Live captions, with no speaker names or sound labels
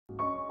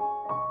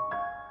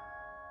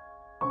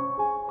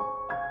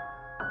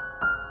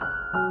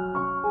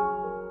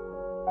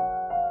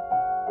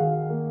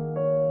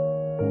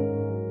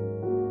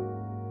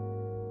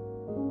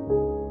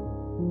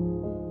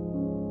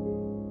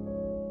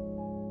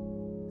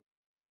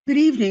Good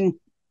evening,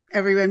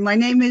 everyone. My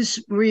name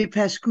is Maria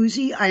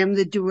Pascuzzi. I am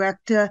the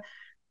director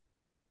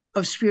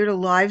of Spirit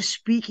Alive,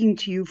 speaking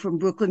to you from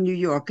Brooklyn, New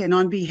York. And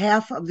on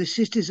behalf of the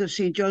Sisters of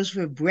St.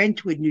 Joseph of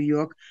Brentwood, New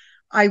York,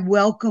 I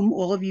welcome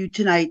all of you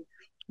tonight,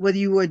 whether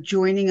you are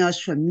joining us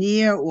from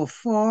near or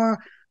far,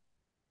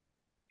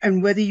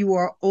 and whether you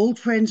are old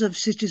friends of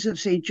Sisters of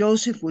St.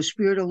 Joseph or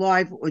Spirit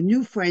Alive, or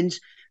new friends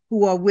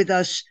who are with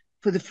us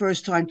for the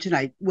first time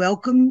tonight.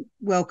 Welcome,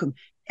 welcome.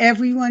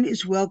 Everyone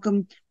is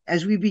welcome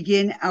as we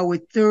begin our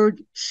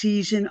third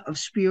season of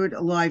Spirit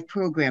Alive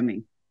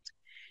programming.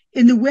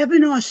 In the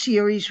webinar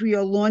series we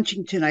are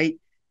launching tonight,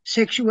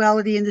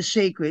 Sexuality and the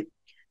Sacred,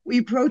 we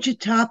approach a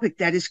topic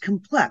that is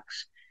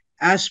complex,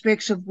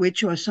 aspects of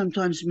which are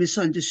sometimes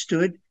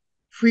misunderstood,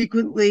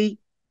 frequently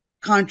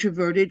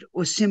controverted,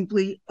 or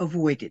simply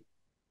avoided.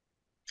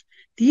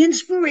 The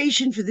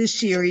inspiration for this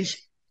series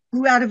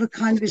grew out of a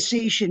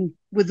conversation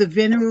with a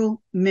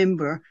venerable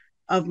member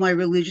of my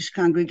religious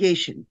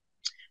congregation.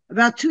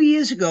 About 2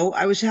 years ago,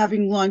 I was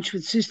having lunch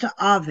with Sister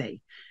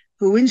Ave,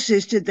 who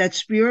insisted that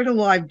Spirit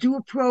Alive do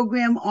a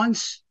program on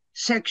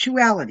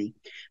sexuality.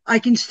 I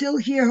can still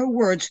hear her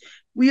words.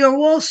 We are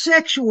all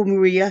sexual,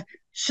 Maria.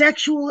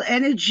 Sexual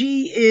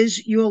energy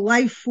is your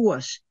life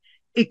force.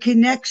 It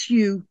connects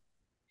you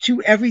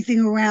to everything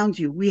around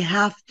you. We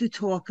have to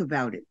talk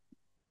about it.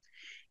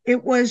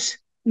 It was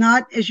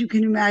not, as you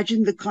can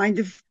imagine, the kind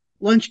of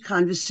lunch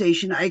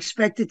conversation I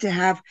expected to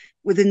have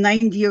with a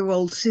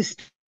 90-year-old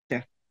sister.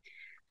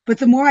 But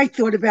the more I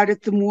thought about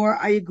it, the more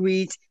I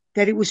agreed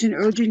that it was an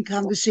urgent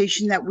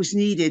conversation that was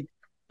needed,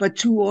 but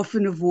too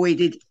often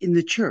avoided in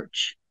the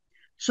church.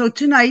 So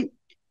tonight,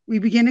 we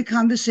begin a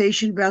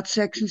conversation about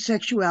sex and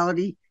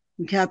sexuality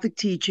in Catholic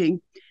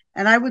teaching,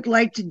 and I would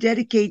like to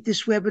dedicate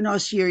this webinar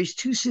series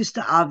to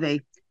Sister Ave,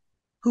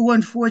 who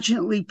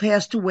unfortunately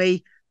passed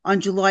away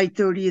on July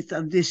 30th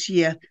of this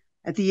year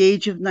at the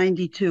age of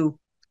 92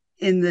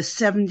 in the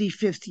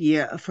 75th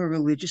year of her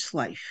religious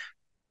life.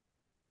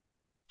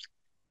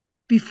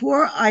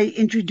 Before I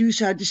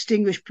introduce our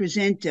distinguished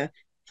presenter,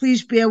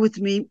 please bear with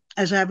me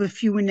as I have a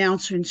few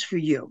announcements for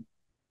you.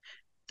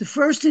 The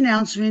first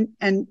announcement,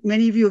 and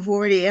many of you have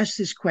already asked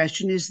this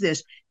question, is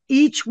this.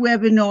 Each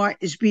webinar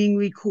is being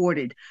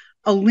recorded.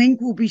 A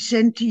link will be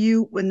sent to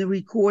you when the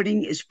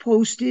recording is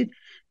posted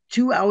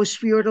to our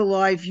Spirit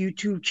Alive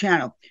YouTube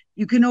channel.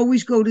 You can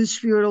always go to the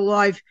Spirit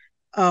Alive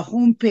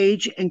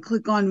homepage and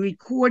click on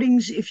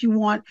recordings if you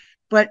want,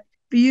 but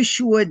be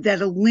assured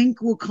that a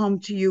link will come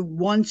to you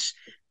once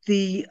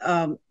the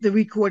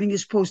recording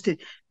is posted.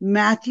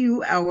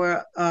 Matthew,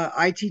 our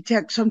IT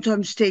tech,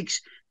 sometimes takes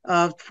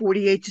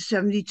 48 to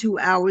 72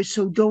 hours,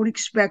 so don't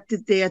expect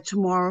it there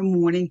tomorrow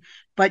morning,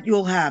 but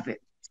you'll have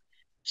it.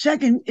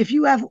 Second, if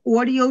you have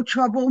audio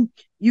trouble,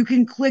 you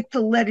can click the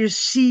letters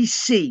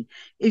CC.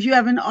 If you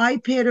have an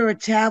iPad or a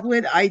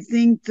tablet, I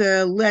think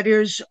the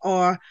letters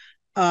are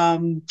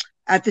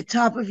at the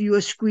top of your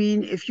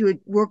screen. If you're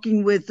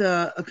working with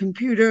a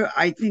computer,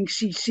 I think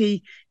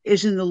CC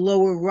is in the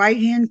lower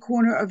right-hand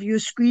corner of your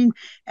screen.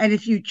 And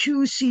if you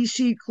choose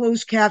CC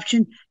closed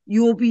caption,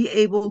 you'll be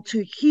able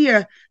to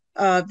hear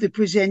the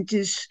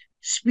presenter's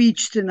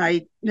speech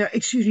tonight. No,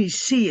 excuse me,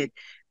 see it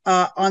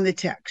on the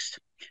text.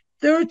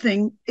 Third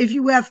thing, if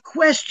you have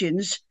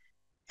questions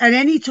at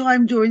any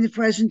time during the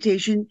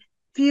presentation,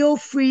 feel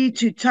free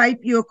to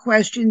type your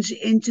questions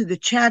into the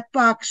chat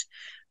box,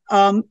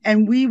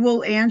 and we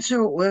will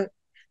answer, or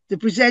the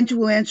presenter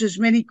will answer as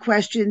many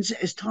questions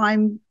as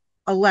time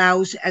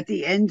allows at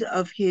the end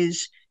of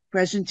his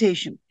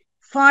presentation.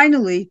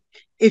 Finally,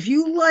 if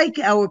you like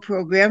our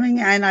programming,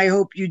 and I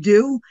hope you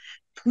do,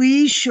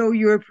 please show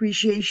your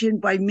appreciation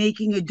by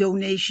making a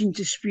donation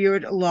to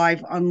Spirit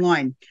Alive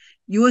online.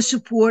 Your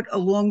support,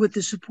 along with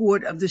the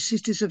support of the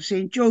Sisters of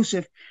St.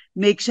 Joseph,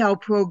 makes our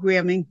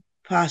programming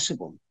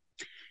possible.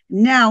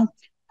 Now,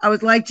 I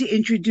would like to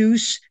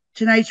introduce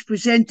tonight's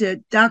presenter,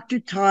 Dr.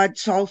 Todd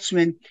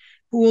Saltzman,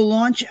 who will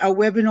launch our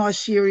webinar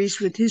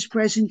series with his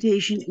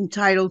presentation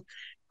entitled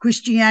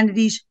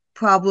Christianity's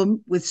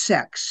Problem with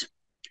Sex.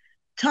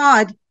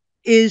 Todd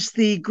is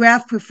the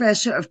Graff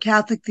Professor of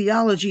Catholic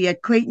Theology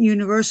at Creighton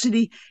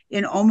University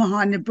in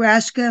Omaha,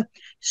 Nebraska,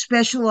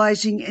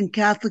 specializing in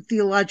Catholic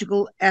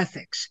theological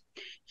ethics.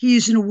 He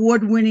is an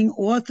award-winning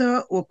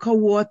author or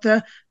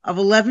co-author of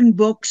 11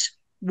 books,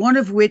 one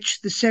of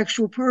which, The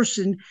Sexual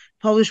Person,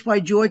 published by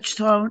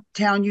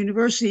Georgetown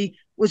University,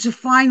 was a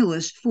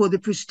finalist for the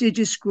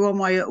prestigious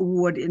Grawemeyer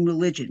Award in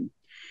Religion.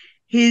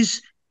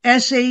 His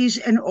essays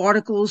and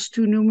articles,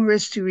 too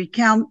numerous to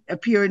recount,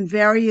 appear in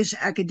various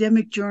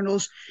academic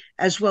journals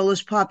as well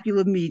as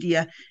popular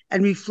media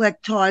and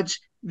reflect Todd's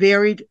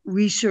varied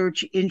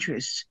research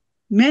interests.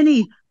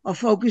 Many are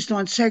focused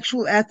on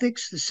sexual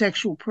ethics, the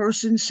sexual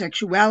person,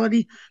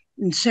 sexuality,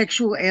 and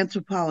sexual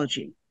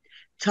anthropology.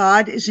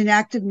 Todd is an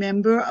active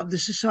member of the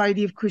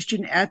Society of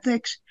Christian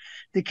Ethics,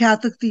 the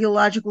Catholic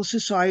Theological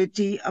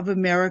Society of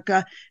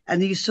America,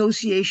 and the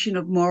Association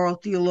of Moral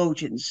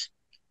Theologians.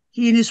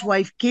 He and his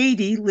wife,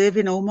 Katie, live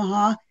in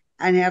Omaha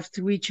and have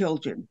 3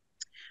 children.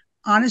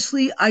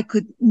 Honestly, I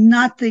could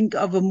not think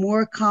of a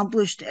more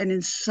accomplished and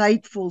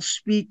insightful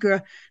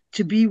speaker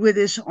to be with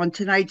us on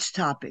tonight's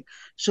topic.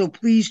 So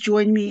please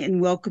join me in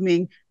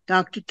welcoming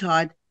Dr.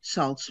 Todd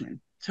Saltzman.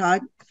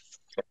 Todd?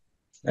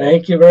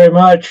 Thank you very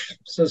much,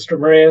 Sister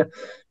Maria.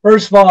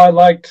 First of all, I'd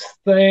like to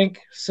thank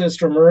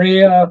Sister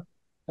Maria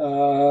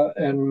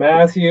and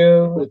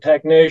Matthew, the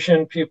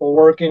technician, people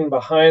working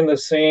behind the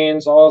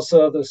scenes,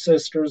 also the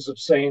Sisters of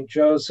St.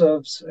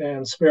 Joseph's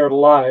and Spirit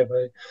Alive.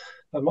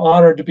 I'm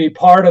honored to be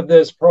part of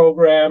this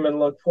program and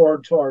look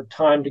forward to our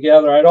time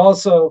together. I'd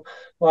also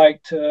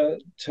like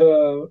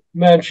to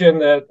mention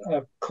that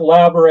I've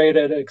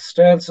collaborated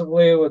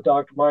extensively with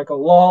Dr.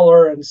 Michael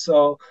Lawler, and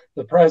so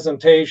the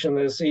presentation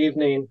this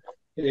evening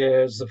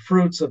is the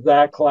fruits of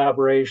that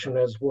collaboration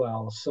as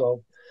well.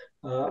 So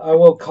I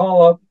will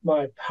call up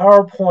my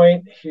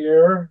PowerPoint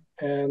here,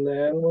 and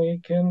then we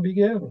can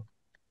begin.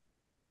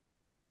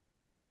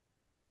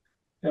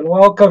 And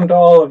welcome to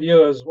all of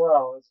you as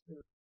well.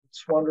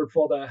 It's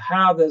wonderful to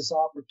have this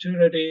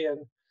opportunity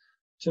and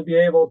to be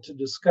able to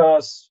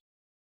discuss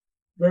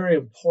very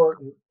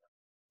important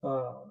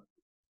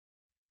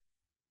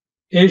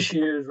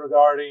issues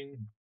regarding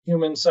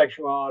human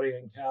sexuality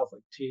and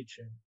Catholic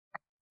teaching.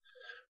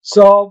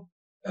 So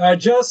I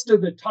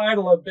adjusted the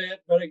title a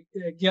bit, but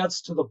it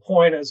gets to the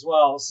point as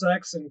well.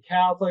 Sex and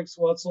Catholics,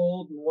 what's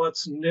old and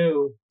what's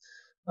new.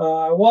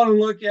 I want to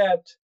look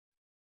at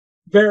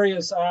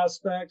various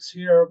aspects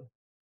here.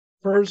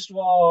 First of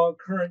all,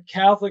 current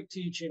Catholic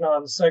teaching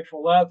on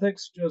sexual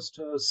ethics, just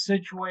to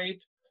situate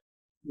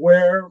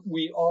where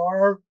we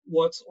are,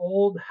 what's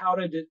old, how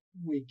did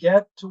we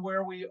get to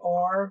where we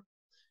are,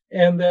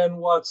 and then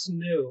what's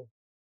new.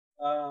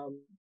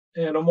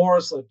 And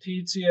Amoris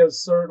Laetitia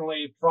is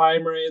certainly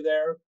primary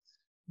there.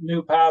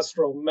 New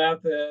pastoral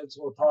methods,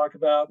 we'll talk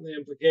about the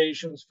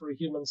implications for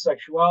human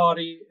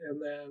sexuality,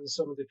 and then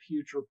some of the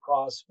future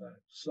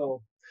prospects.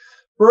 So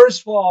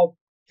first of all,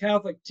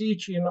 Catholic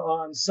teaching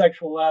on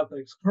sexual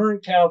ethics.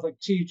 Current Catholic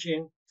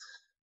teaching,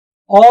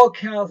 all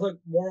Catholic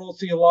moral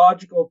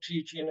theological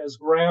teaching is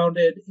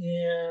grounded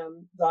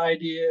in the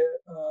idea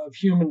of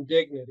human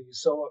dignity.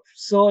 So what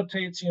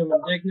facilitates human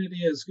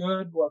dignity is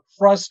good. What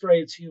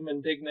frustrates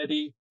human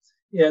dignity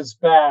is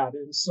bad.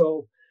 And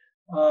so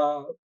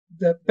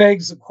that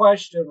begs the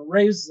question,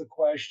 raises the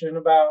question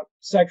about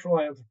sexual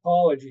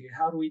anthropology.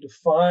 How do we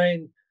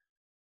define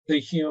the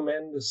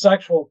human, the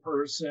sexual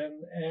person,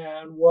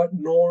 and what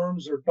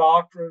norms or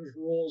doctrines,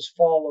 rules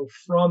follow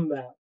from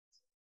that?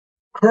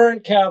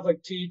 Current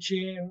Catholic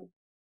teaching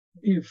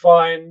you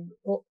find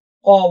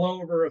all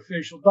over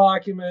official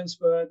documents,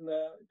 but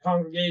the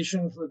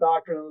Congregation for the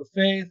Doctrine of the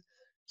Faith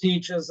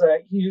teaches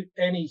that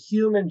any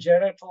human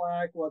genital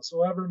act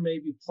whatsoever may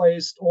be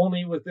placed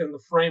only within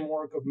the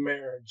framework of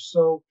marriage.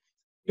 So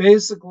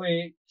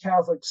basically,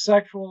 Catholic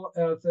sexual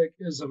ethic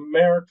is a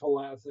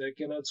marital ethic,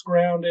 and it's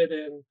grounded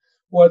in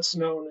what's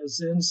known as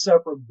the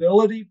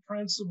inseparability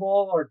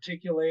principle,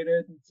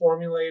 articulated and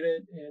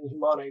formulated in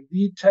Humanae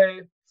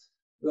Vitae,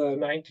 the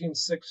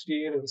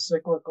 1968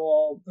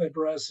 encyclical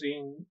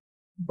addressing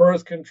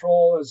birth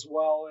control as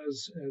well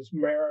as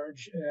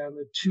marriage, and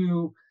the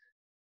two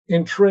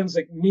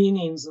intrinsic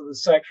meanings of the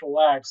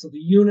sexual act. So the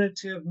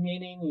unitive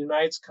meaning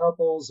unites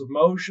couples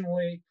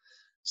emotionally,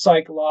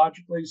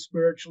 psychologically,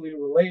 spiritually,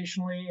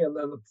 relationally, and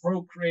then the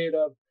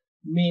procreative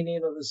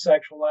meaning of the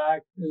sexual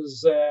act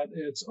is that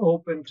it's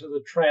open to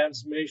the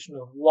transmission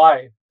of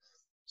life.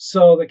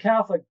 So the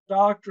Catholic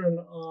doctrine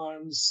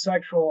on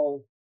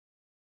sexual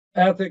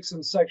ethics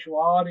and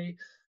sexuality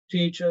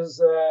teaches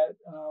that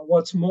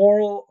what's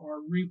moral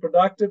are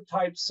reproductive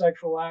type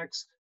sexual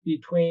acts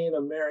between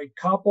a married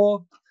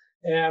couple,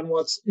 and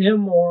what's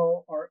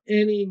immoral are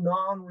any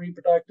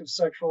non-reproductive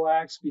sexual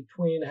acts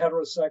between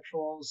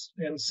heterosexuals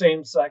and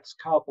same-sex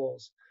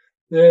couples.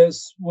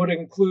 This would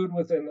include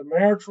within the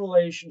marriage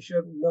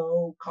relationship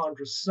no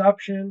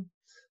contraception,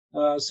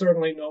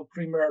 certainly no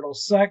premarital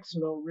sex,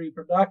 no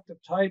reproductive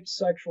type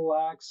sexual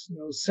acts,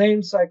 no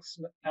same-sex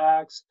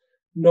acts,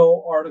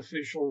 no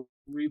artificial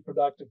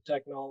reproductive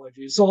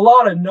technology. So a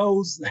lot of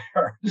no's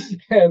there,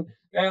 and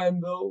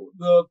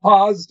the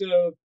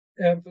positive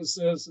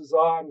emphasis is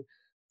on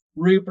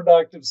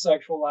reproductive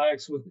sexual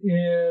acts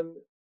within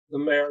the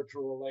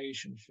marital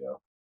relationship.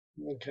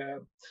 Okay.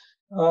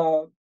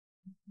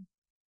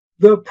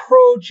 The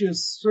approach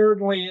is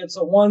certainly, it's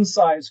a one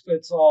size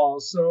fits all.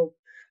 So,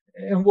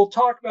 and we'll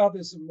talk about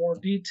this in more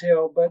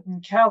detail, but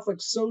in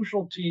Catholic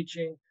social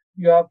teaching,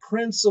 you have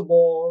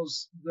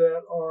principles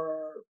that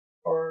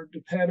are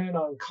dependent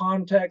on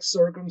context,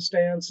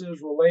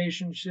 circumstances,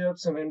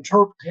 relationships, and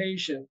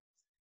interpretation.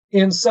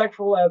 In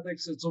sexual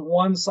ethics, it's a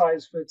one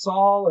size fits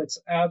all. It's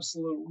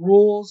absolute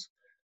rules,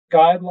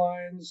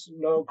 guidelines,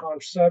 no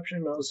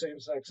contraception, no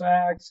same-sex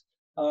acts.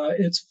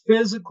 It's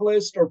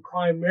physicalist or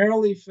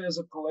primarily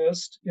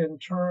physicalist in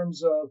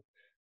terms of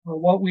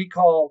what we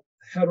call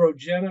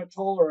heterogenital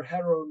or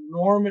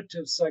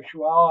heteronormative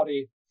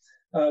sexuality.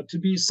 To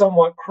be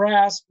somewhat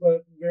crass,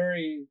 but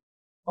very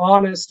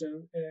honest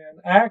and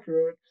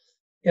accurate,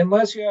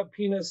 unless you have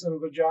penis and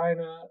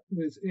vagina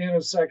within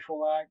a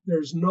sexual act,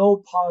 there's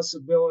no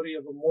possibility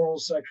of a moral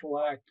sexual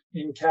act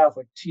in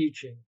Catholic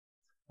teaching.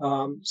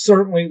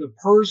 Certainly the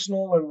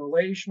personal and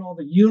relational,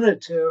 the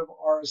unitive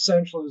are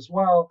essential as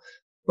well,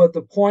 but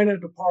the point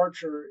of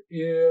departure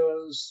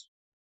is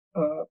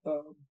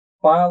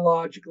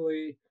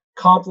biologically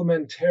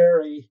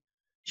complementary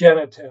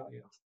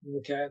genitalia.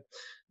 Okay.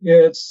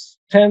 It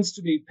tends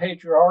to be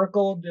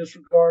patriarchal,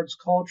 disregards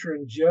culture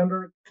and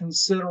gender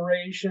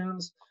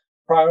considerations,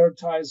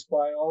 prioritizes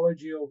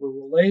biology over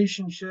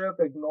relationship,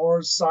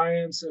 ignores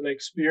science and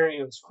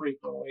experience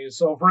frequently.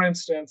 So, for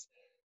instance,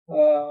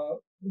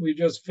 we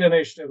just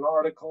finished an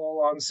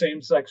article on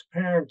same-sex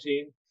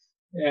parenting,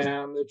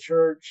 and the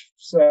church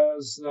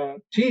says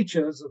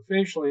teaches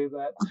officially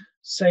that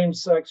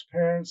same-sex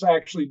parents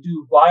actually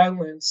do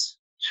violence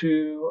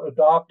to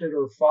adopted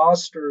or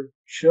foster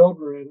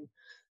children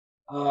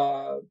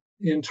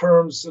in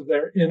terms of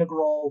their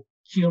integral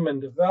human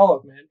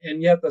development,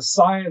 and yet the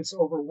science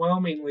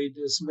overwhelmingly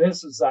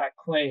dismisses that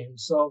claim.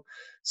 So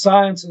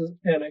science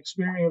and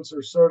experience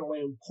are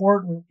certainly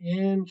important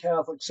in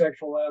Catholic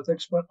sexual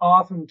ethics, but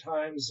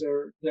oftentimes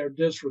they're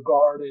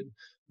disregarded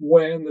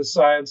when the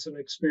science and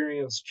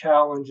experience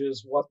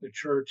challenges what the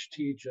church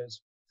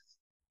teaches.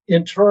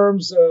 In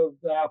terms of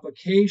the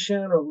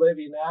application or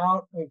living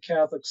out of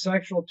Catholic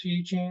sexual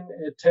teaching,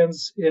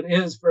 it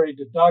is very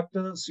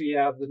deductive. So you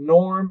have the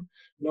norm,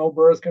 no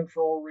birth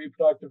control,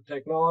 reproductive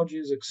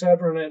technologies,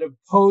 etc., and it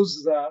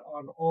imposes that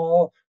on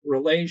all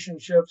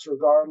relationships,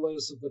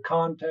 regardless of the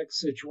context,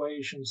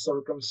 situation,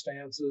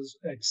 circumstances,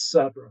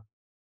 etc.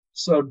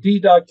 So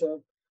deductive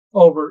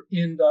over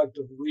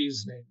inductive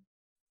reasoning.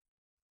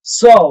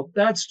 So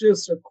that's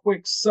just a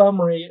quick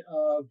summary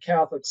of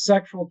Catholic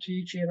sexual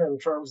teaching in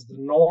terms of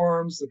the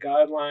norms, the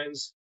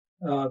guidelines,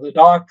 the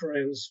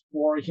doctrines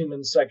for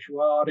human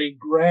sexuality,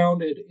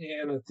 grounded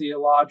in a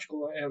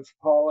theological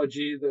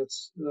anthropology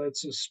that's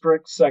a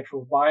strict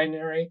sexual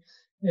binary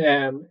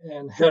and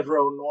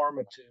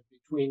heteronormative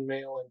between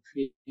male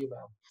and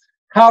female.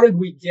 How did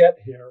we get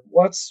here?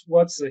 What's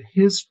the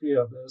history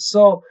of this?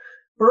 So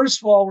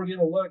first of all, we're going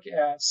to look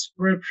at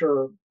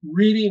Scripture.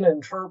 Reading,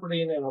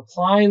 interpreting, and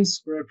applying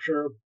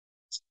Scripture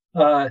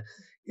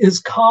is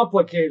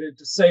complicated,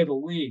 to say the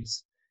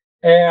least.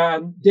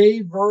 And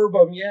Dei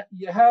Verbum,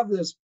 you have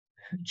this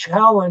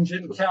challenge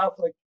in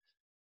Catholic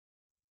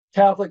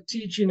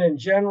teaching in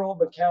general,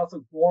 but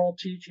Catholic moral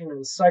teaching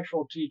and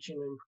sexual teaching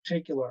in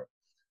particular.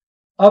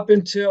 Up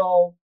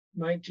until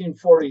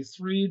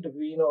 1943,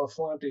 Divino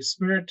Afflante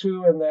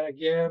Spiritu, and then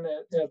again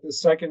at the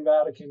Second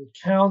Vatican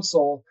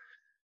Council,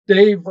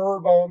 Dei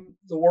Verbum,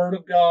 the Word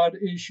of God,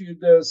 issued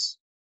this,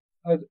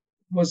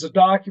 was a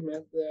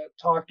document that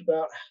talked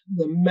about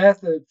the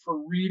method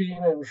for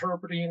reading,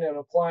 interpreting, and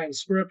applying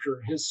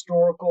Scripture,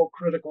 historical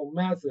critical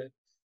method.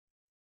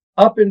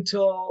 Up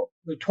until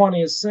the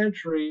 20th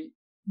century,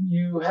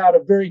 you had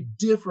a very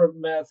different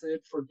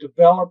method for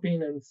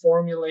developing and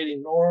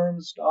formulating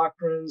norms,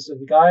 doctrines,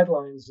 and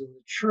guidelines in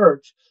the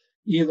church,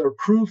 either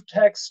proof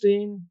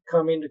texting,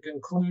 coming to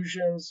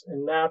conclusions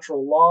in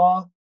natural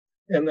law,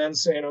 and then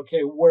saying,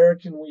 okay, where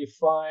can we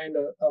find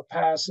a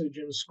passage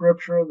in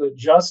Scripture that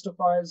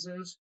justifies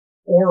this?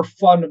 Or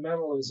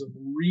fundamentalism,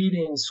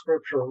 reading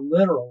Scripture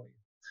literally.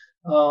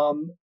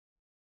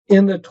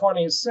 In the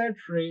 20th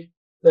century,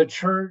 the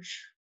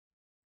church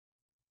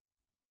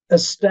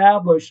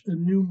established a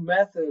new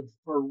method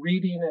for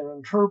reading and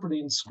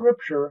interpreting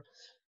Scripture,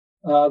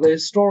 the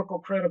historical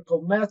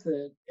critical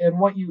method. And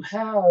what you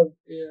have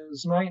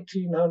is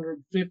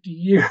 1950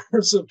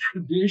 years of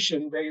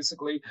tradition,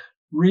 basically,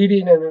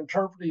 reading and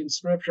interpreting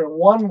Scripture in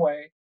one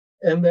way,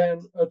 and then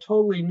a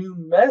totally new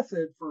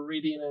method for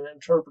reading and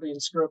interpreting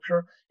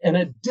Scripture, and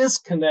a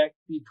disconnect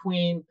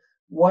between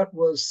what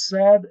was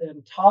said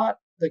and taught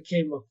that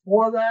came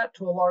before that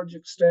to a large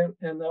extent,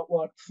 and that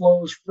what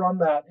flows from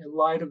that in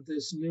light of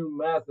this new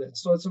method.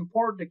 So it's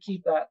important to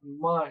keep that in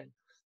mind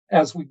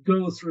as we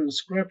go through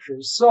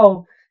Scriptures.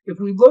 So if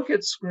we look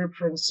at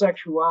Scripture and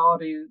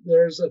sexuality,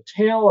 there's a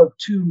tale of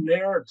two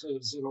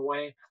narratives in a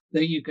way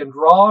that you can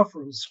draw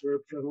from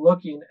Scripture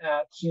looking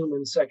at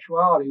human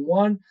sexuality.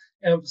 One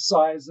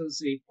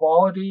emphasizes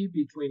equality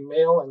between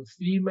male and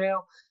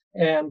female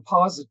and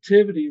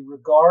positivity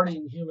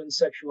regarding human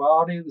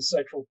sexuality, the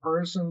sexual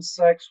person,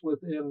 sex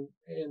within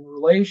in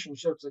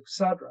relationships,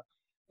 etc.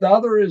 The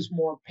other is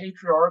more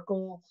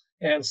patriarchal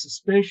and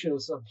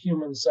suspicious of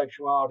human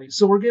sexuality.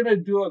 So we're going to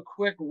do a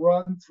quick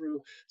run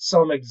through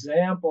some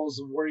examples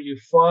of where you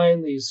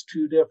find these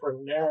two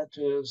different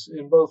narratives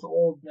in both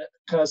Old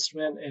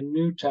Testament and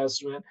New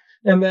Testament,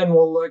 and then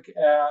we'll look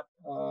at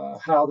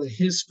how the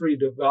history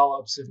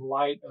develops in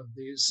light of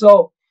these.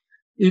 So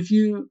if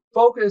you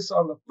focus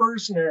on the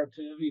first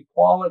narrative,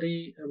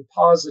 equality and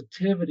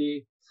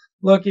positivity,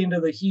 look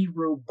into the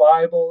Hebrew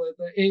Bible. At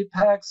the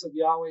apex of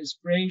Yahweh's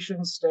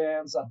creation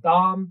stands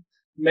Adam,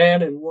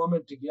 man and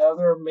woman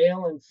together,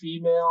 male and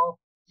female.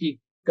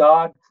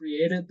 God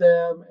created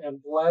them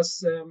and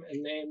blessed them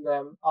and named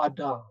them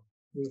Adam.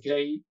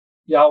 Okay,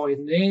 Yahweh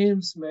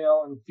names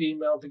male and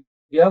female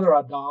together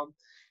Adam.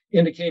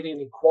 indicating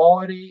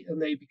equality,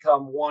 and they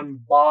become one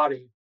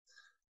body.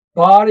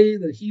 Body,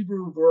 the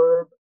Hebrew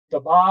verb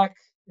tabak,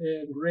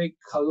 in Greek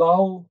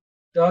kalau,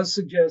 does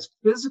suggest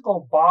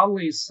physical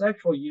bodily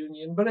sexual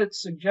union, but it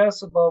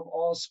suggests above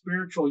all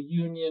spiritual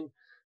union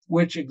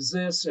which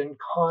exists in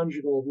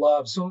conjugal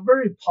love. So a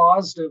very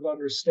positive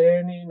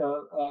understanding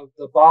of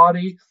the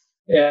body.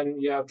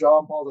 And you have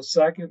John Paul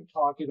II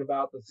talking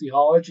about the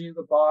theology of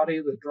the body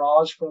that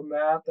draws from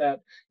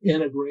that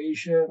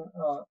integration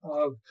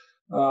of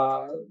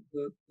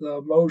the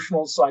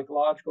emotional,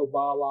 psychological,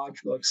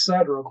 biological,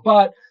 etc.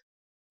 But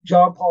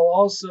John Paul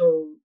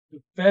also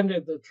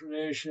defended the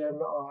tradition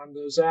on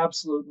those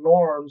absolute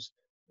norms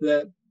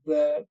that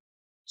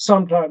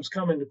sometimes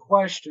come into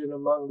question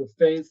among the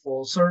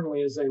faithful,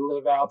 certainly as they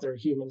live out their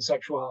human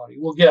sexuality.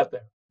 We'll get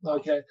there.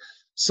 Okay.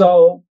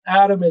 So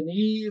Adam and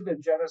Eve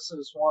in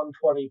Genesis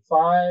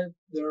 1:25,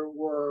 they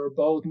were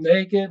both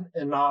naked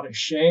and not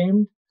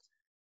ashamed.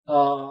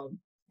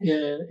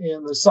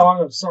 In the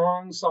Song of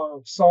Songs, Song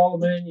of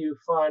Solomon, you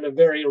find a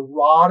very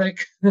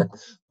erotic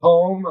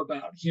poem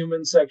about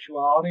human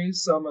sexuality.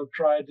 Some have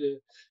tried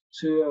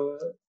to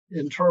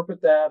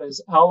interpret that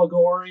as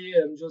allegory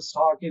and just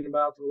talking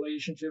about the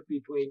relationship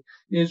between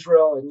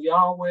Israel and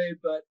Yahweh,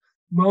 but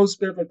most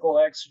biblical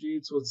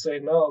exegetes would say,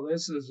 no,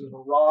 this is an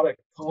erotic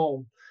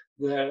poem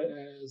that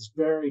is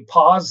very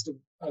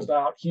positive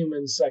about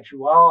human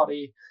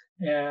sexuality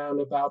and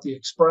about the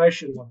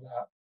expression of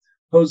that.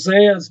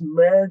 Hosea's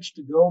marriage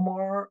to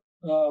Gomer,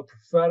 a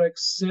prophetic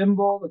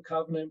symbol, the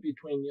covenant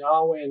between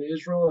Yahweh and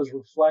Israel, is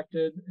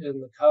reflected in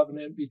the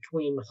covenant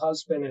between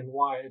husband and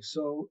wife.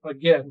 So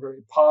again,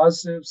 very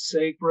positive,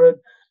 sacred,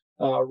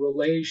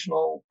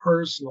 relational,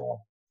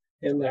 personal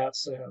in that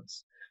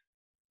sense.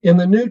 In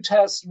the New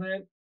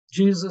Testament,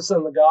 Jesus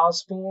and the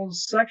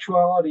Gospels,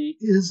 sexuality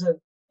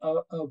isn't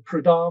a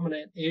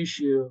predominant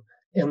issue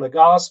in the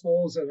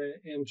Gospels and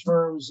in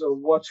terms of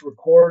what's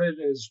recorded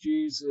as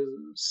Jesus'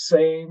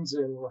 sayings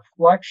and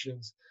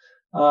reflections.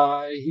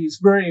 He's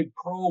very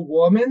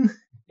pro-woman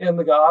in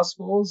the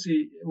Gospels,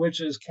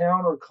 which is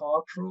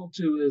countercultural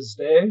to his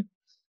day.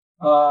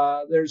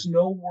 There's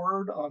no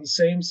word on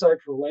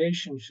same-sex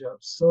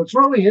relationships. So it's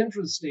really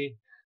interesting.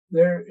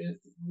 There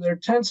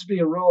tends to be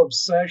a real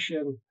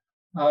obsession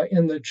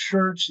in the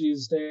church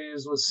these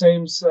days with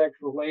same-sex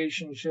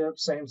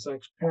relationships,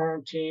 same-sex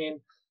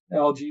parenting,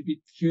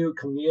 LGBTQ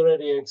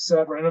community,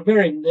 etc., in a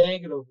very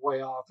negative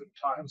way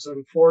oftentimes,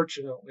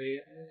 unfortunately,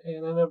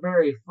 and in a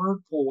very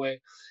hurtful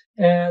way.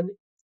 And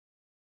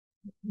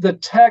the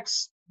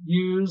texts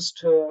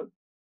used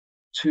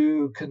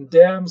to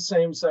condemn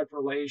same-sex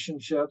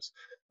relationships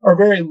are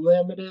very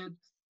limited,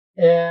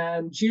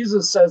 and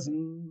Jesus says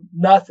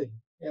nothing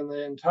in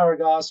the entire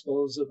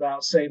Gospels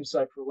about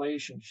same-sex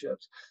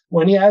relationships.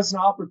 When he has an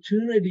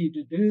opportunity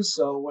to do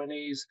so, when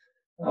he's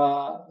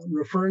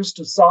refers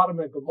to Sodom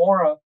and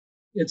Gomorrah,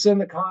 it's in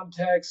the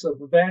context of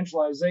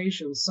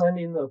evangelization,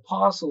 sending the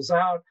apostles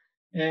out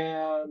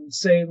and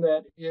saying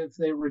that if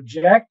they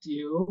reject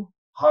you,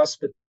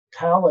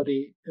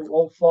 hospitality, it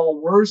will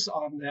fall worse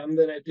on them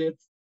than it did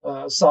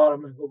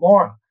Sodom and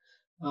Gomorrah.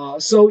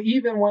 So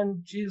even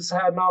when Jesus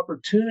had an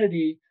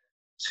opportunity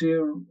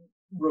to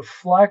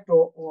reflect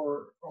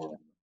or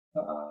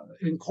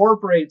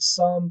incorporate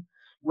some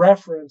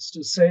reference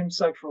to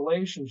same-sex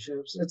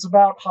relationships, it's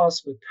about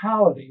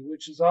hospitality,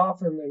 which is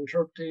often the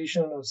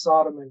interpretation of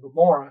Sodom and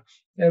Gomorrah.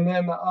 And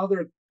then the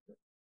other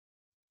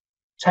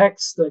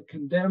texts that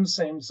condemn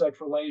same-sex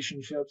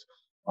relationships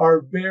are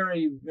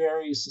very,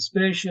 very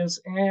suspicious,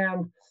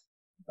 and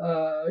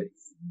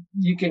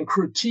you can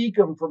critique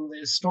them from the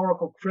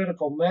historical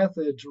critical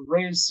method to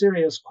raise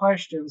serious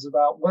questions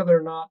about whether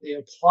or not they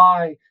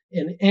apply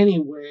in any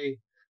way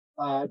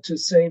to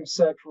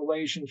same-sex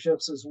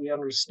relationships as we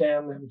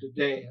understand them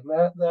today.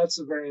 And that's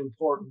a very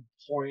important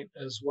point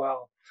as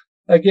well.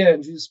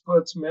 Again, Jesus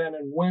puts men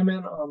and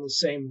women on the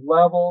same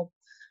level.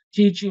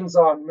 Teachings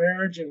on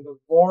marriage and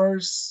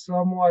divorce,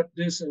 somewhat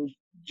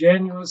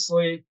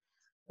disingenuously,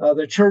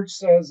 the church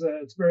says that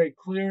it's very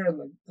clear in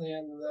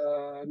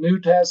the New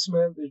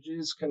Testament that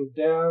Jesus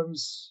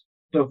condemns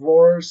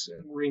divorce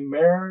and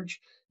remarriage,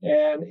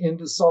 and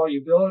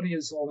indissolubility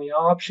is the only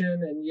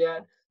option. And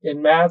yet, in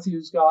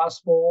Matthew's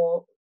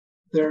gospel,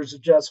 there's a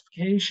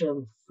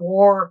justification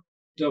for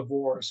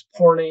divorce.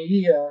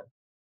 Porneia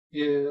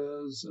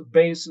is a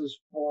basis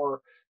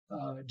for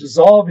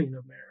dissolving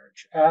a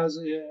marriage, as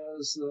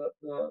is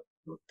the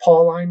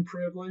Pauline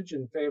privilege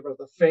in favor of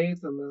the faith,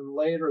 and then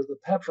later the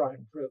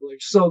Petrine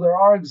privilege. So there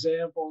are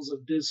examples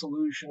of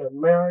dissolution of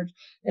marriage,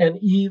 and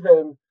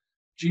even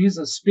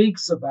Jesus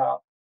speaks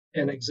about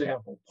an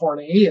example,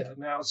 porneia.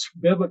 Now,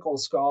 biblical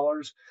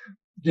scholars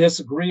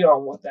disagree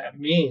on what that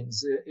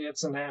means.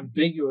 It's an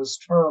ambiguous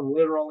term.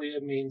 Literally,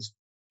 it means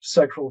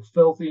sexual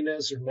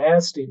filthiness or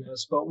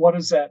nastiness. But what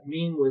does that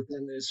mean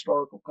within the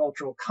historical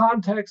cultural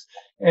context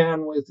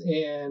and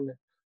within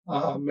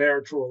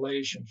marital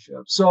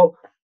relationships? So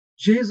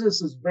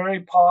Jesus is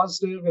very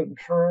positive in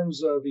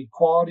terms of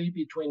equality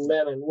between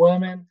men and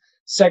women.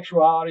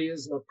 Sexuality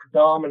isn't a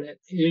predominant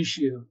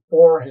issue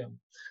for him.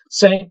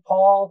 St.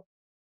 Paul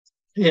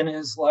in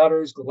his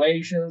letters,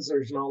 Galatians,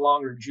 there's no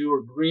longer Jew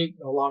or Greek,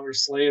 no longer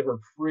slave or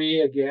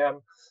free, again,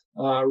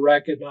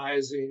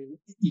 recognizing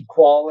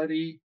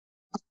equality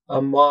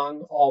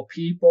among all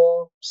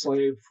people,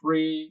 slave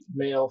free,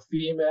 male,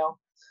 female.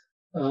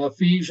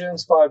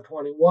 Ephesians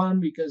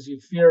 5:21, because you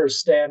fear or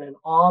stand in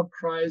awe of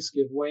Christ,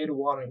 give way to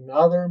one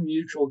another,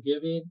 mutual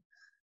giving.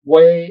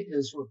 Way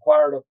is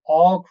required of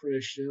all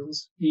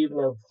Christians, even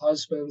of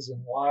husbands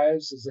and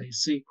wives, as they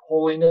seek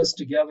holiness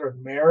together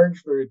in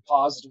marriage. Very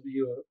positive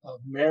view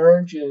of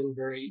marriage and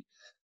very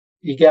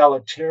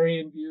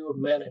egalitarian view of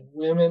men and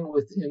women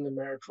within the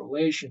marriage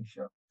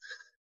relationship.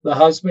 The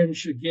husband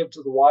should give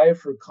to the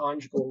wife her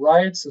conjugal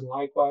rights, and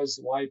likewise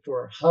the wife to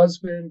her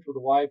husband, for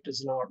the wife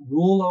does not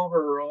rule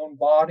over her own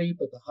body,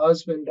 but the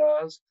husband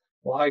does.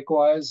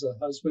 Likewise, the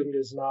husband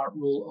does not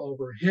rule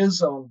over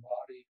his own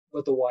body,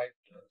 but the wife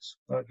does.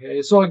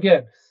 Okay, so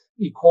again,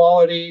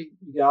 equality,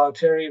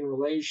 egalitarian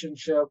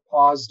relationship,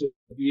 positive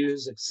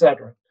views,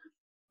 etc.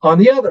 On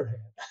the other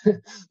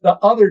hand, the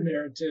other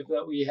narrative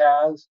that we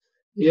have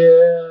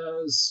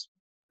is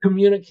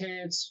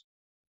communicates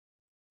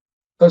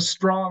a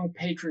strong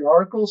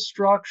patriarchal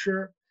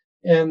structure,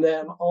 and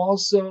then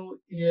also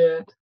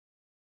it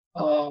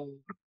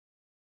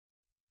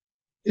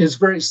is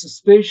very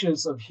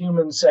suspicious of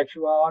human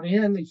sexuality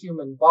and the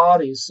human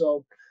body.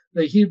 So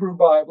the Hebrew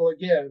Bible,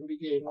 again,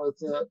 began with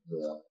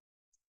the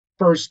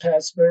First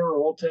Testament or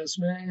Old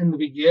Testament. In the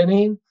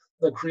beginning,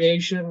 the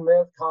creation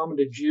myth common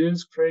to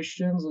Jews,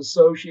 Christians,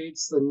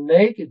 associates the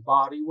naked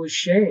body with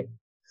shame.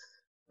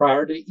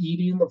 Prior to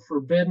eating the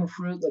forbidden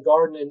fruit in the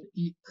garden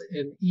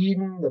in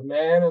Eden, the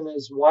man and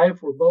his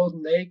wife were both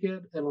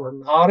naked and were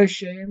not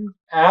ashamed.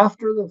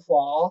 After the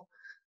fall,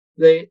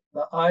 the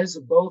eyes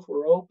of both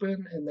were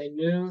open, and they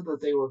knew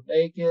that they were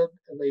naked,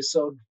 and they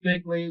sewed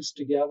fig leaves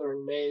together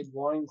and made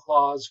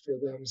loincloths for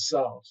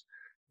themselves.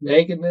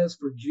 Nakedness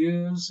for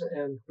Jews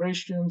and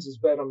Christians has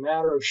been a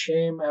matter of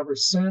shame ever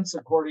since,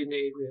 according to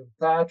Adrian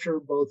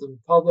Thatcher, both in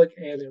public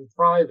and in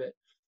private.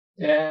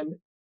 And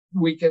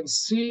we can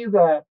see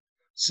that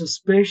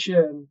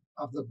suspicion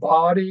of the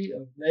body,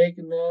 of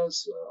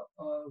nakedness,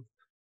 of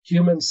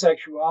human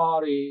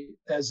sexuality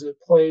as it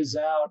plays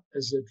out,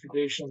 as the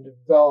tradition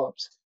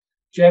develops.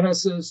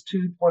 Genesis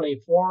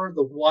 2:24,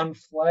 the one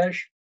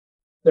flesh.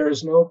 There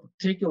is no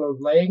particular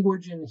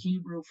language in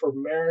Hebrew for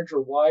marriage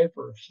or wife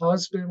or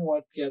husband.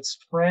 What gets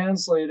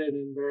translated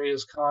in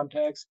various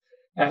contexts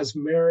as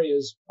marry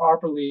is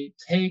properly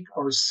take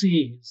or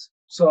seize.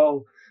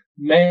 So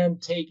man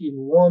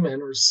taking woman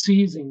or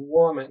seizing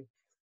woman.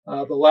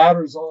 The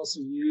latter is also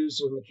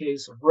used in the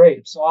case of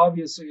rape. So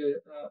obviously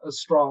a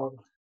strong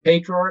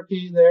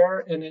patriarchy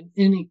there and an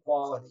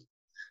inequality.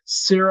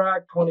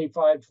 Sirach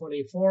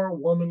 25:24,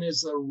 woman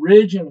is the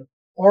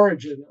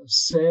origin of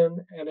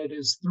sin, and it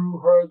is through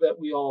her that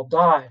we all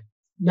die.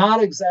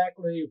 Not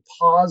exactly a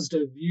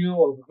positive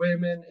view of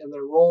women and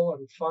their role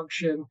and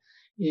function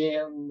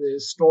in the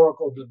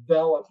historical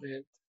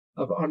development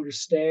of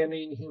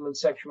understanding human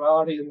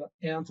sexuality and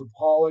the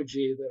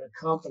anthropology that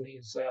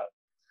accompanies that.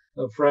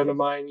 A friend of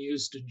mine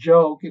used to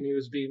joke, and he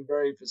was being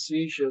very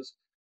facetious,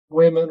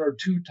 women are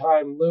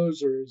two-time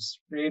losers,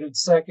 created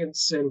second,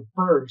 sin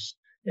first.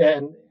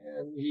 And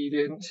he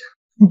didn't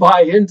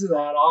buy into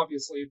that,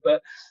 obviously,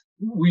 but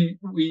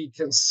we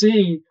can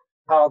see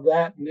how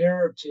that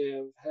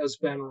narrative has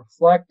been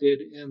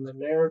reflected in the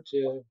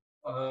narrative,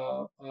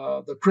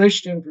 the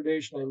Christian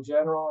tradition in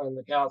general and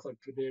the Catholic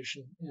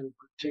tradition in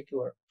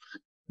particular.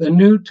 The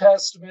New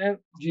Testament,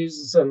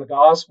 Jesus and the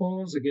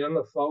Gospels, again,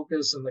 the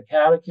focus in the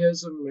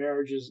Catechism,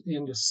 marriage is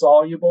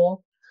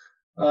indissoluble.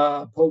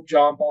 Pope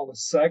John Paul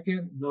II,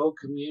 no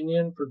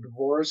communion for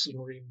divorced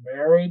and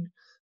remarried,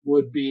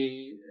 would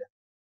be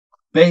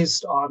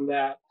based on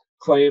that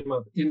claim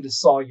of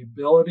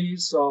indissolubility.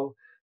 So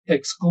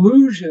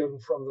exclusion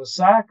from the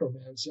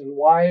sacraments. And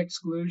why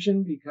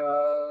exclusion?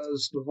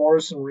 Because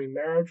divorce and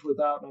remarriage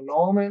without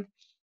annulment,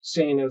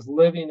 seen as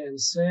living in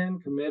sin,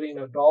 committing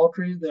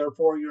adultery.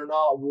 Therefore, you're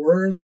not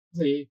worthy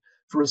to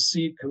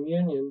receive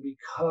communion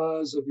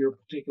because of your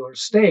particular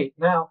state.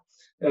 Now,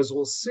 as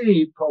we'll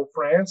see, Pope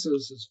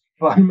Francis is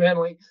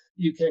fundamentally,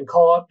 you can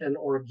call it an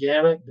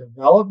organic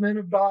development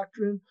of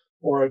doctrine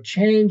or a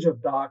change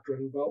of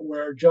doctrine, but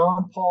where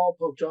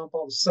Pope John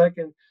Paul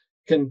II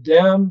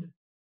condemned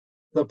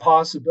the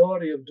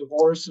possibility of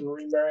divorce and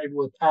remarried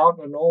without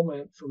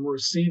annulment from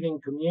receiving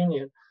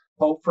communion,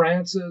 Pope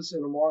Francis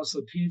in Amoris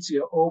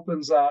Laetitia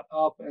opens that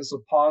up as a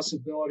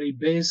possibility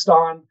based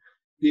on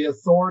the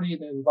authority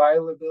and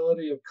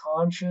inviolability of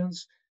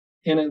conscience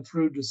in and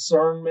through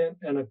discernment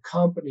and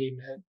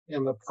accompaniment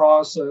in the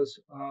process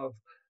of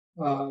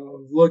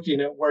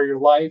looking at where your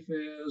life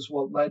is,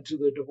 what led to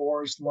the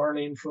divorce,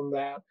 learning from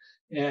that,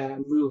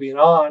 and moving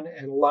on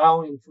and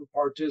allowing for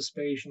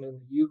participation in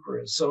the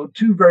Eucharist. So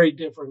two very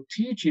different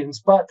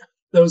teachings, but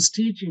those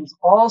teachings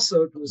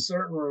also, to a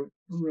certain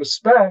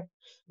respect,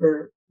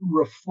 or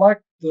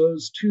reflect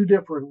those two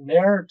different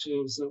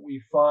narratives that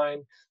we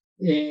find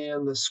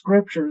in the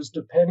scriptures,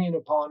 depending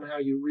upon how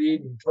you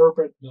read,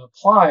 interpret, and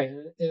apply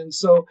it. And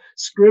so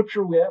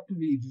scripture, we have to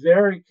be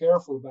very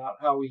careful about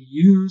how we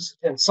use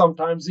and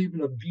sometimes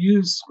even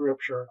abuse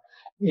scripture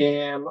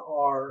in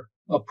our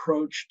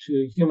approach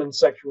to human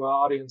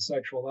sexuality and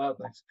sexual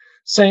ethics.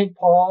 St.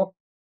 Paul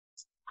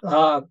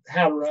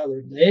had a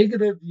rather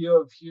negative view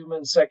of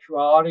human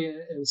sexuality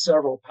in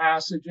several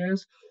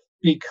passages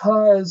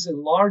because,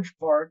 in large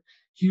part,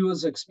 he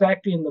was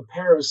expecting the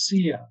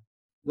parousia,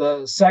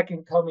 the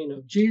second coming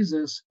of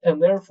Jesus,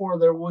 and therefore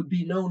there would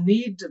be no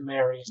need to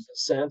marry in a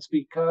sense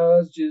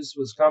because Jesus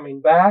was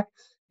coming back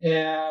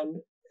and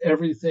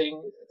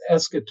everything,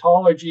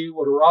 eschatology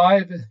would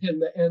arrive in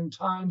the end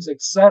times,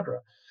 etc.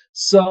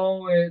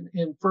 So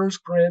in 1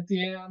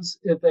 Corinthians,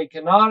 if they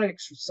cannot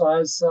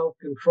exercise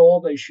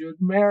self-control, they should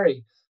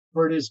marry,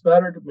 for it is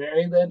better to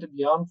marry than to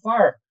be on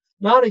fire.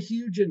 Not a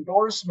huge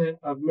endorsement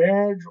of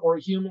marriage or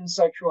human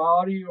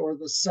sexuality or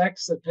the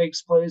sex that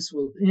takes place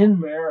within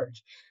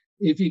marriage.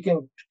 If you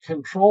can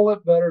control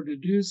it, better to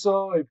do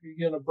so. If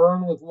you're going to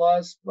burn with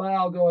lust,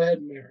 well, go ahead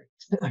and marry.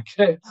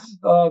 Okay.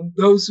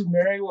 Those who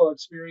marry will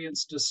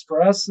experience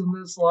distress in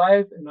this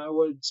life, and I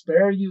would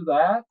spare you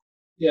that.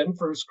 Again,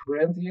 1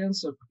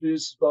 Corinthians, it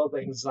produces both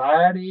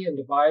anxiety and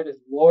divided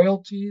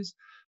loyalties.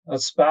 A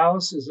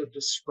spouse is a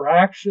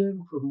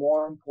distraction for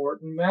more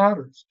important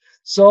matters.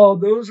 So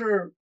those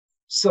are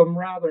some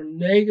rather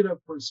negative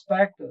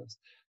perspectives.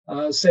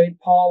 St.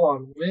 Paul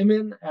on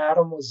women,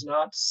 Adam was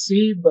not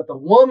deceived, but the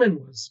woman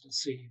was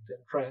deceived and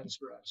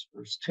transgressed.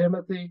 1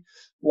 Timothy,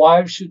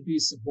 wives should be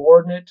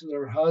subordinate to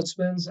their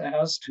husbands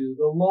as to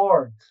the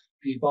Lord.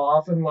 People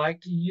often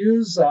like to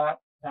use that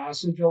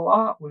passage a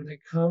lot when it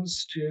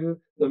comes to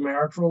the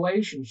marriage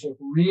relationship,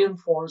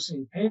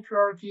 reinforcing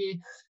patriarchy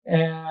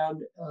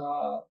and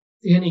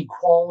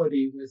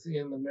inequality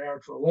within the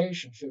marriage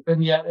relationship.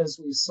 And yet, as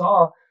we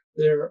saw,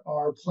 there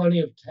are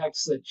plenty of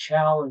texts that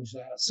challenge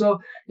that. So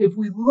if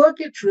we look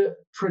at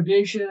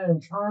tradition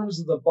in terms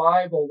of the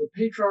Bible, the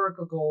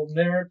patriarchal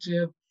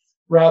narrative,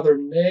 rather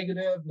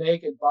negative,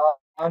 naked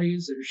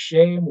bodies, there's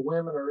shame,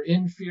 women are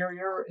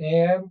inferior,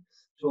 and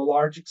to a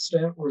large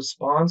extent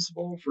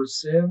responsible for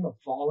sin, the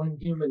fallen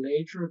human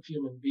nature of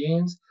human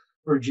beings.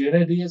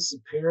 Virginity is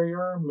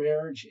superior,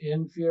 marriage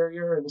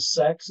inferior, and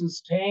sex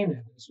is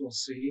tainted, as we'll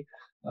see.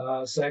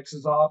 Sex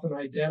is often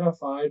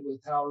identified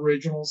with how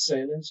original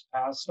sin is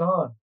passed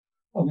on.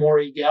 A more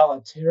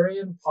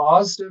egalitarian,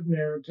 positive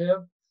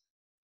narrative,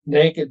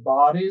 naked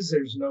bodies,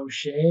 there's no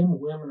shame,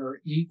 women are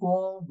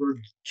equal,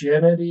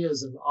 virginity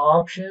is an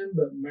option,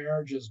 but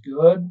marriage is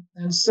good,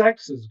 and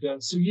sex is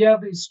good. So you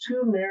have these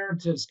two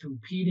narratives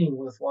competing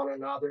with one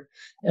another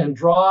and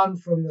drawn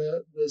from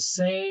the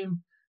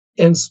same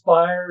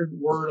inspired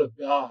word of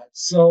God.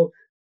 So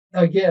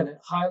again, it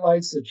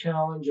highlights the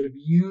challenge of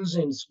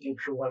using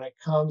scripture when it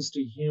comes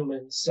to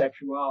human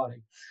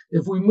sexuality.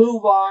 If we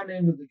move on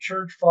into the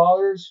church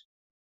fathers,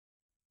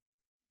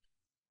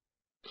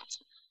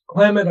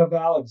 Clement of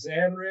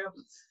Alexandria,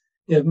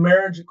 if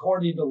marriage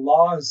according to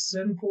law is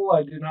sinful,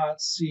 I do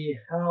not see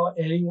how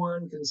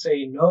anyone can say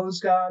he knows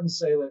God and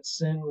say that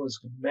sin was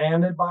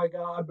commanded by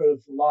God, but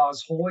if the law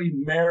is holy,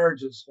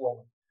 marriage is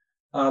holy.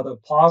 The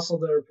apostle,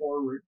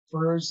 therefore,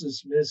 refers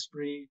this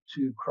mystery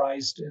to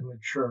Christ and the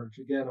church.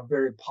 Again, a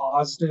very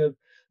positive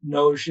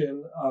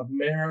notion of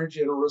marriage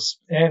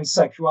and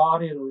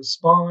sexuality in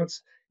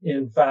response,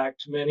 in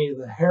fact, to many of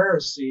the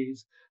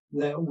heresies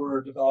that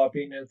were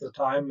developing at the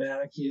time.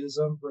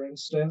 Manichaeism, for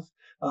instance,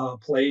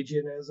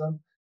 Pelagianism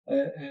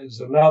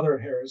is another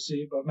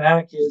heresy, but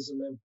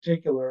Manichaeism in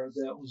particular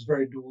that was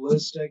very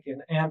dualistic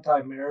and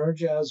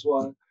anti-marriage, as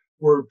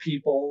were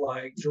people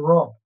like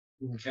Jerome.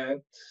 Okay.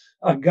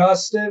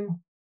 Augustine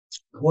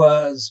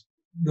was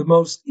the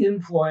most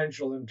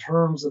influential in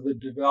terms of the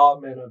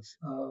development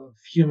of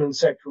human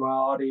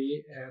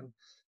sexuality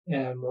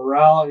and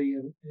morality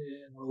in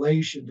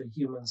relation to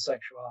human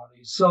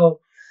sexuality.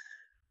 So,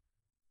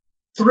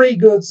 Three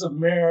Goods of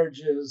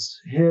Marriage is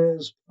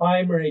his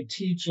primary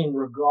teaching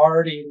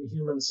regarding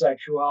human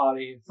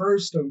sexuality.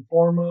 First and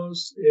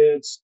foremost,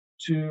 it's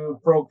to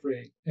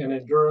procreate and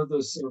endure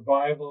the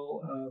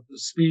survival of the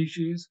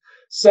species.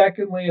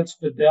 Secondly, it's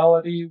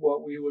fidelity,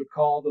 what we would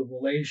call the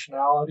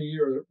relationality,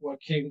 or what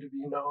came to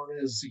be known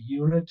as the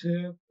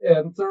unitive.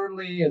 And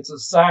thirdly, it's a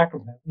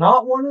sacrament,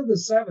 not one of the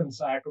seven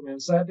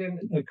sacraments. That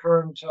didn't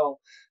occur until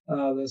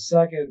the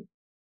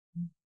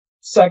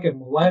second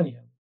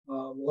millennium.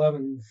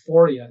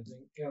 1140, I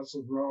think, Council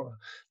of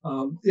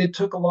Verona. It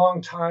took a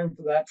long time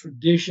for that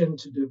tradition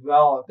to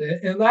develop.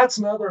 And that's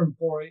another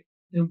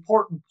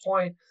important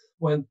point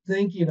when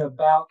thinking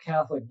about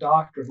Catholic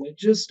doctrine. It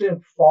just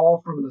didn't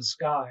fall from the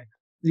sky.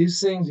 These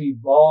things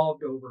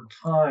evolved over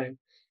time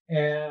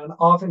and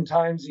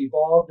oftentimes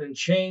evolved and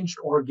changed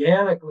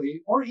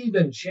organically or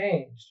even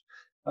changed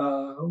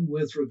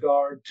with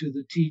regard to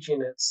the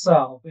teaching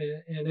itself.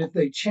 And if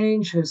they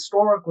change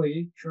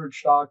historically,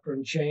 church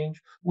doctrine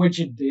changed, which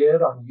it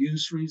did on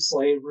usury,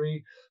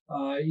 slavery,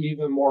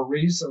 even more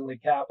recently,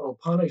 capital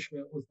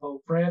punishment with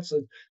Pope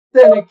Francis,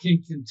 then it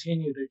can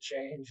continue to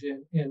change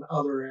in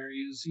other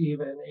areas,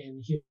 even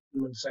in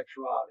human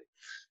sexuality.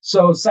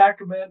 So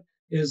sacrament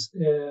is,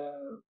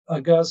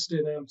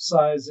 Augustine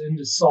emphasized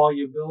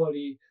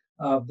indissolubility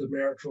of the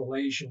marriage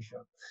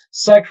relationship.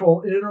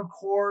 Sexual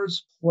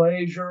intercourse,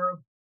 pleasure,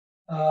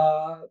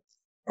 uh,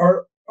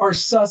 are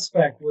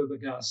suspect with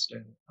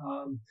Augustine.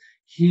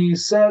 He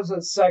says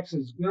that sex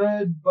is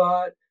good,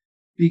 but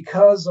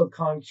because of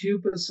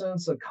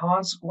concupiscence, a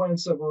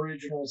consequence of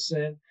original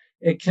sin,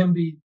 it can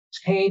be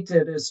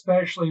tainted,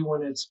 especially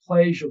when it's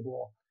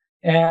pleasurable.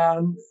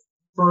 And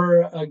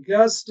for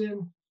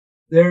Augustine,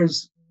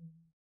 there's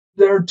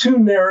there are two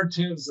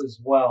narratives as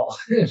well.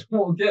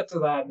 We'll get to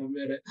that in a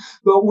minute.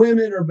 But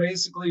women are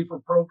basically for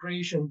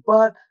procreation.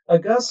 But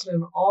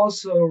Augustine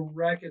also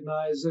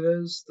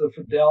recognizes the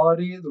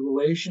fidelity, the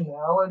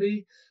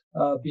relationality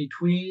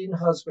between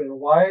husband and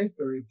wife,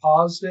 very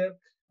positive.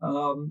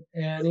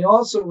 And he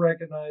also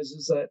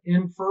recognizes that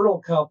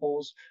infertile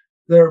couples,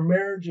 their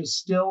marriage is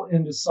still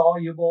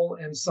indissoluble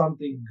and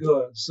something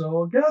good.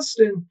 So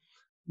Augustine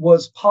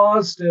was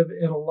positive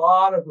in a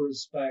lot of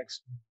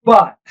respects,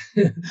 but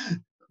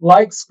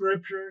like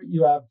scripture,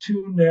 you have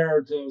two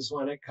narratives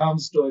when it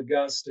comes to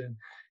Augustine.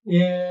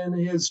 In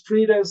his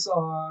treatise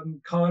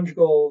on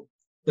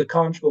the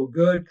conjugal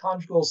good,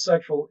 conjugal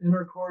sexual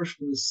intercourse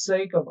for the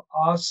sake of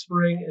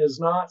offspring is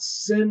not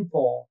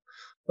sinful,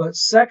 but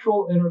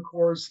sexual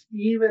intercourse,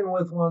 even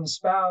with one's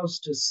spouse,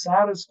 to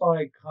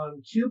satisfy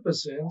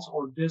concupiscence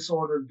or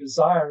disordered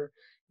desire,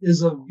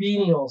 is a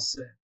venial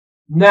sin.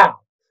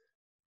 Now,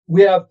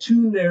 we have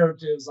two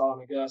narratives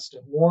on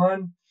Augustine.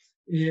 One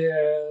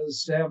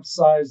is to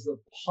emphasize the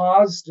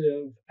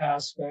positive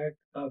aspect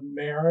of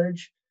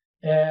marriage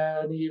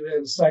and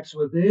even sex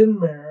within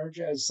marriage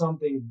as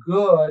something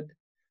good,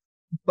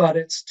 but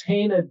it's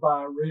tainted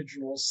by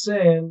original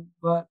sin.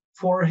 But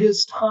for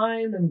his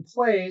time and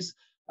place,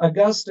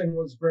 Augustine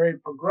was very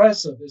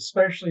progressive,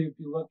 especially if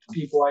you look at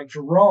people like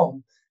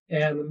Jerome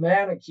and the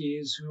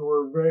Manichees, who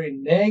were very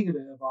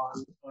negative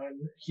on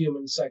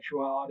human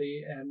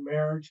sexuality and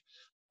marriage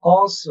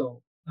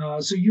also.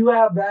 So you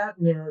have that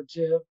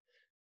narrative.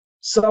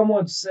 Some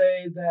would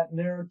say that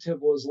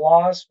narrative was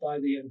lost by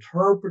the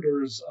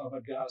interpreters of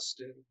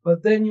Augustine.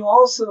 But then you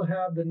also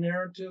have the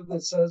narrative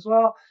that says,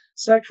 well,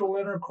 sexual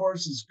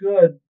intercourse is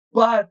good,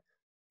 but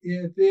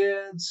if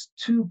it's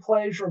too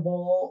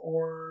pleasurable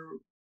or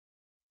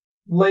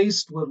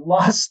laced with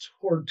lust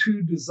or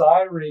too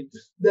desiring,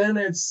 then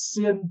it's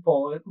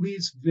sinful, at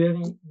least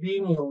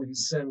venially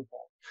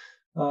sinful.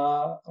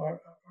 Our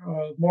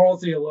moral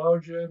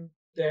theologian,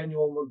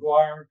 Daniel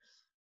McGuire,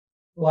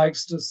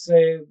 likes to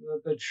say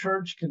that the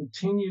church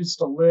continues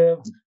to live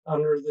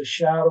under the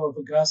shadow of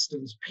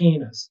Augustine's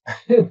penis.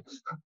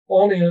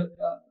 Only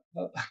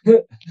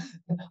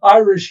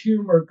Irish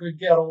humor could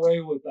get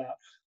away with that.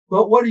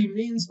 But what he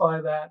means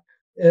by that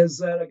is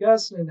that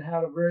Augustine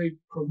had a very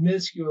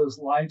promiscuous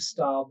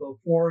lifestyle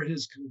before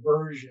his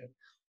conversion.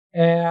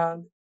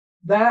 And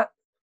that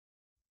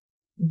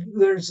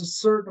there's a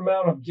certain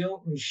amount of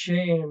guilt and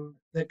shame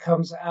that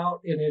comes out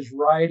in his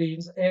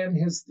writings and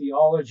his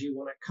theology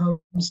when it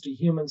comes to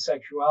human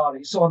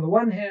sexuality. So on the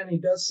one hand, he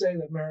does say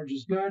that marriage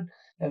is good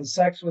and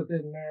sex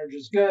within marriage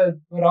is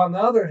good, but on the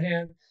other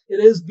hand, it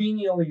is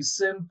venially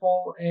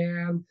sinful,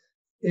 and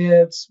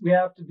we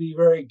have to be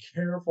very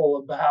careful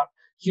about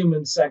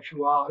human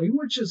sexuality,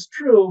 which is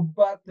true,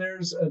 but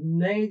there's a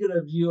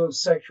negative view of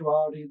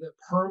sexuality that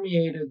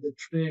permeated the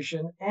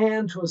tradition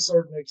and to a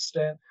certain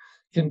extent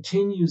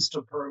continues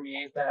to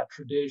permeate that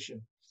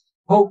tradition.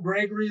 Pope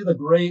Gregory the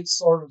Great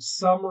sort of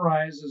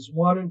summarizes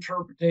one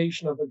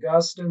interpretation of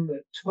Augustine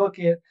that took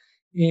it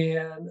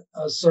in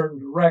a certain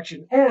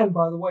direction. And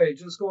by the way,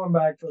 just going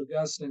back to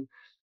Augustine,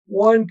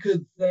 one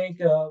could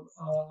think of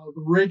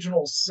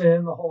original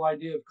sin, the whole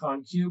idea of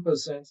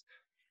concupiscence,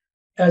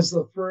 as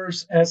the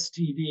first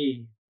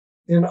STD.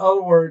 In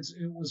other words,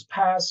 it was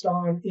passed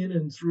on in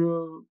and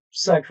through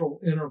sexual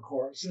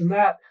intercourse. And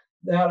that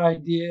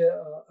idea,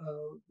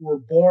 we're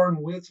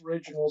born with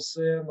original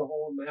sin, the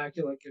whole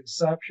Immaculate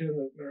Conception,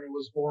 that Mary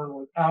was born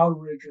without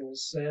original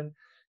sin,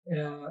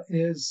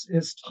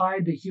 is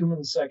tied to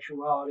human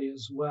sexuality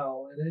as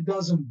well. And it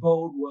doesn't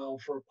bode well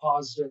for a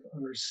positive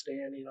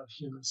understanding of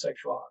human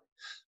sexuality.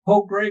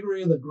 Pope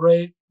Gregory the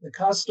Great, the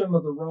custom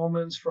of the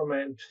Romans from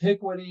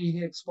antiquity,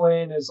 he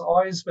explained, has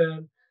always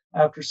been,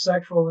 after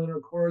sexual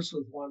intercourse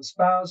with one's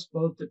spouse,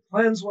 both to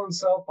cleanse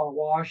oneself by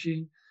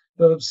washing,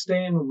 to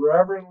abstain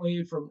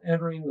reverently from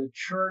entering the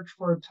church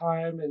for a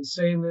time. In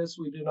saying this,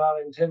 we do not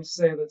intend to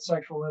say that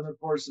sexual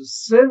intercourse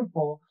is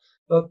sinful,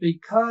 but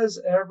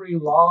because every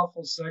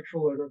lawful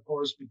sexual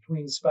intercourse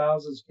between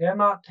spouses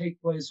cannot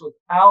take place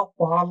without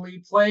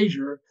bodily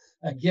pleasure,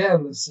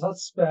 again, the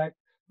suspect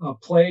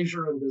of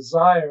pleasure and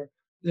desire,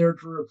 they're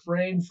to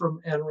refrain from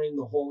entering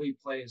the holy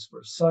place,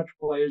 for such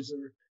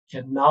pleasure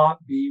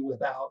cannot be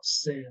without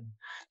sin.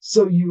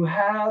 So you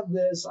have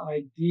this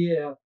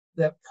idea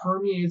that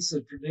permeates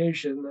the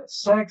tradition that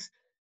sex,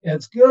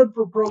 it's good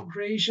for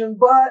procreation,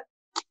 but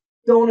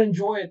don't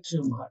enjoy it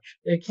too much.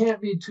 It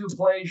can't be too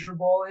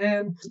pleasurable.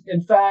 And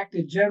in fact,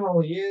 it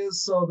generally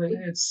is, so that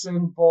it's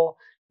sinful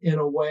in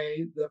a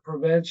way that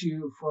prevents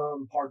you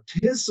from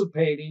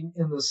participating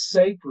in the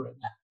sacred,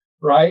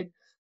 right?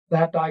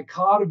 That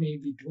dichotomy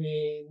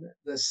between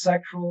the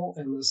sexual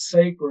and the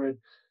sacred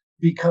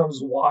becomes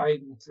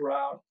widened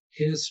throughout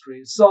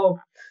history. So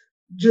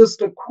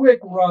just a quick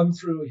run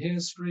through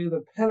history.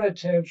 The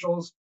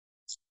penitentials,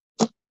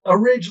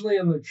 originally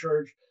in the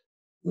church,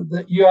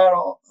 that you had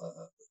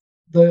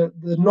the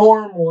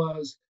norm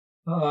was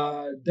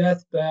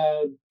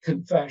deathbed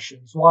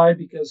confessions. Why?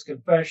 Because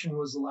confession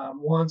was allowed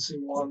once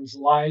in one's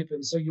life,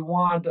 and so you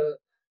wanted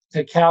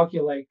to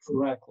calculate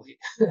correctly.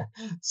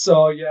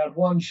 So you had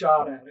one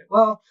shot at it.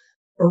 Well,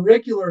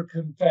 auricular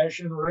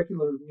confession,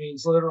 auricular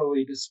means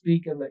literally to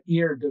speak in the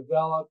ear,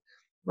 developed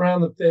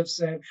around the 5th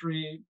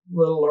century, a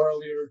little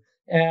earlier,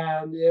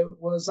 and it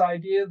was the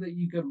idea that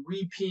you could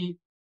repeat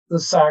the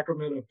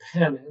sacrament of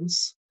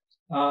penance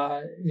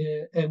uh,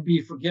 and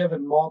be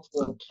forgiven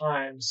multiple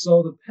times.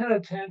 So the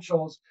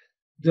penitentials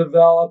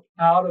developed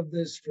out of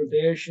this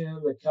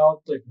tradition. The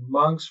Celtic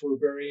monks were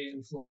very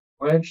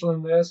influential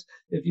in this.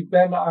 If you've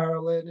been to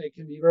Ireland, it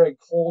can be very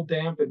cold,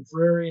 damp, and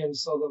dreary. And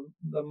so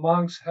the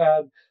monks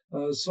had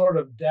a sort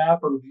of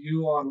dapper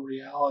view on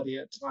reality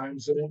at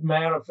times, and it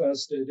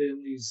manifested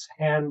in these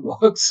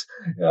handbooks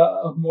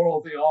of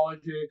moral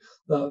theology,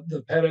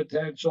 the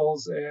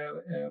penitentials,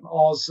 and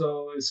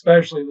also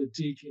especially the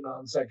teaching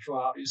on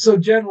sexuality. So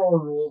general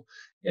rule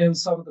in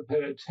some of the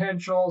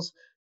penitentials,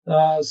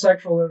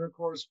 sexual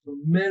intercourse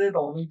permitted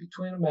only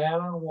between a man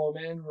and a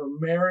woman who are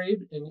married,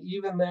 and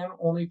even then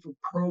only for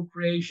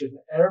procreation.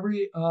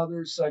 Every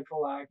other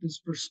sexual act is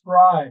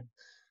prescribed.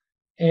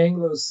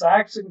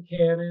 Anglo-Saxon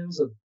canons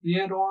of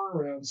Theodore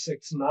around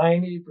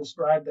 690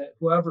 prescribed that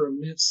whoever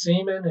emits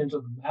semen into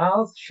the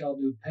mouth shall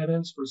do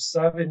penance for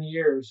 7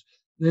 years.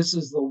 This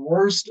is the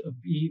worst of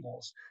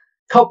evils.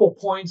 Couple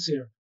points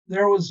here.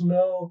 There was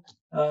no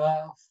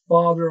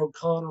Father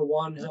O'Connor,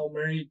 one Hail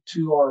Mary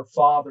to our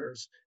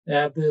fathers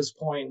at this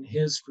point in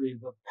history.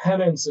 The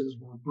penances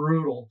were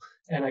brutal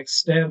and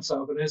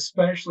extensive, and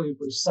especially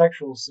for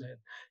sexual sin.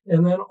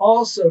 And then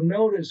also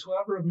notice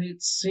whoever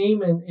emits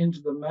semen into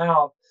the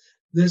mouth,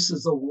 this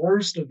is the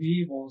worst of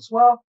evils.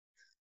 Well,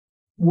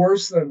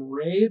 worse than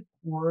rape,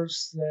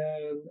 worse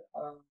than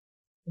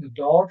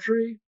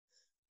adultery.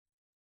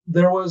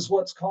 There was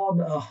what's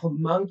called a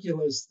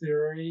homunculus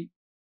theory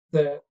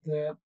that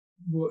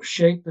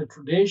shaped the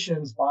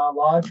tradition's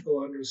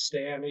biological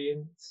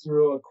understanding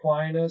through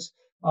Aquinas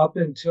up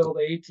until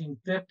the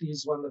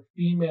 1850s when the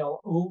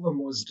female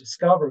ovum was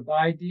discovered. The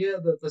idea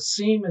that the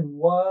semen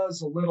was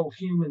a little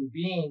human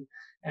being,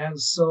 and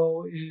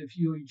so if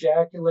you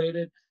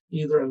ejaculated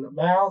either in the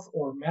mouth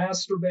or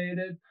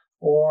masturbated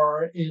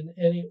or in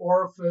any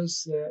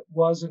orifice that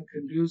wasn't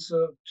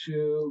conducive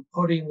to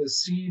putting the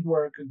seed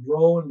where it could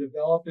grow and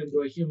develop into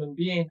a human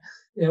being,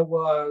 it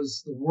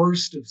was the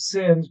worst of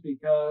sins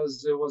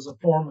because it was a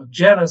form of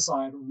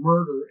genocide or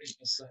murder in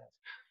a sense.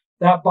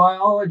 That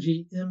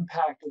biology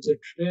impacted the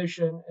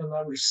tradition and the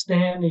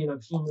understanding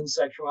of human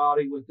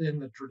sexuality within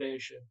the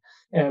tradition.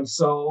 And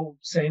so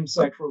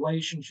same-sex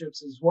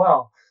relationships as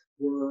well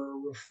were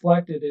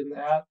reflected in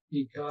that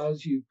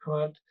because you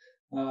couldn't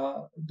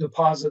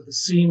deposit the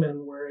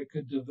semen where it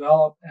could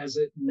develop as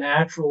it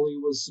naturally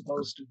was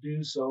supposed to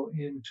do so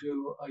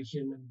into a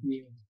human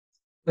being.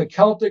 The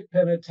Celtic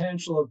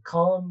penitential of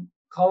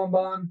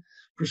Columban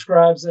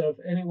prescribes that if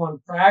anyone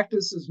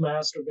practices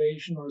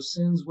masturbation or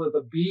sins with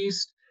a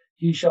beast,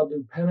 he shall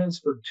do penance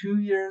for 2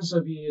 years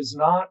if he is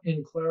not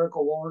in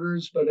clerical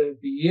orders, but if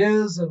he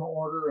is in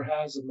order or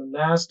has a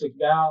monastic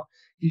vow,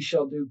 he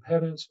shall do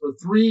penance for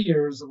 3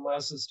 years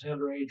unless his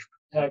tender age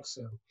protects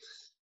him.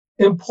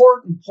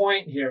 Important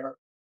point here,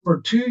 for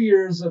 2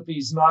 years if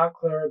he's not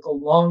clerical,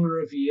 longer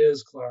if he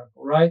is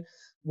clerical, right?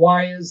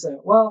 Why is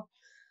that? Well,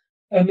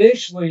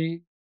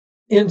 initially,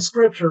 in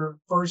scripture,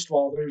 first of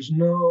all, there's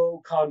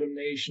no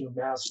condemnation of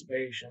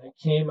masturbation. It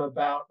came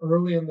about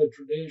early in the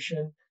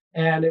tradition,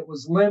 and it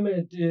was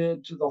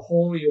limited to the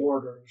holy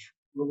orders,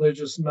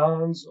 religious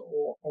nuns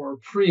or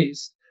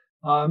priests.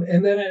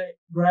 And then it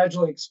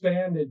gradually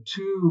expanded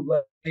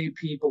to lay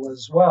people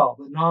as well,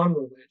 the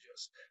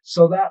non-religious.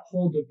 So that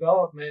whole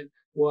development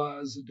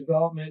was a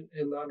development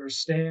in the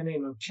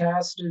understanding of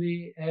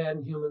chastity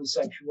and human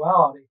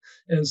sexuality.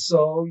 And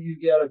so you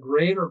get a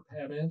greater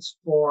penance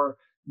for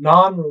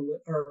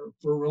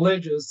for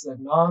religious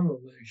than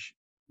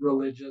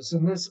non-religious.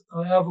 And this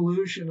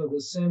evolution of the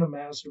sin of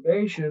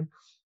masturbation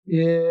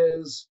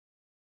is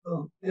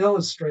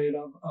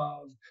illustrative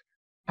of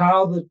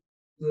how the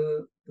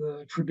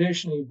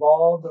tradition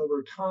evolved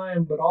over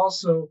time, but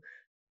also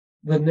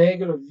the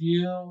negative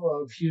view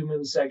of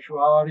human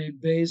sexuality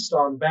based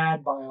on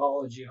bad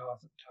biology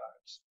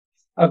oftentimes.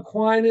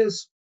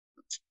 Aquinas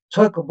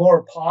took a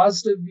more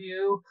positive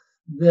view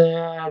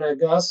than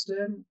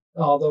Augustine,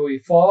 although he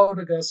followed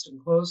Augustine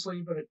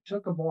closely, but it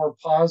took a more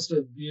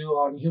positive view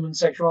on human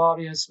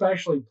sexuality,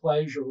 especially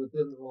pleasure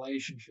within the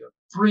relationship.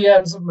 3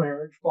 ends of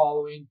marriage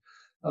following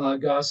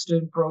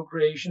Augustine,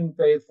 procreation,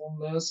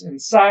 faithfulness,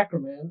 and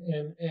sacrament,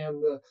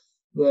 and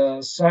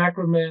the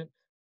sacrament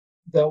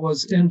that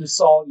was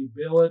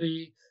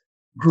indissolubility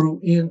grew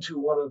into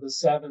one of the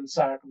seven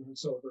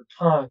sacraments over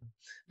time.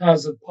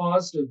 Has a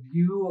positive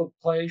view of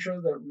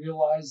pleasure that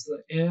realized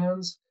the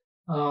ends,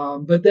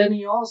 but then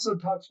he also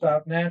talks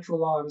about natural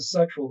law and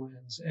sexual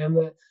ends, and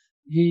that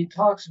he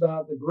talks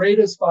about the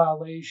greatest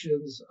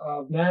violations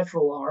of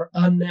natural law are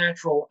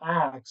unnatural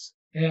acts,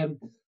 and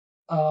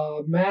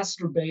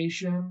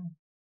masturbation,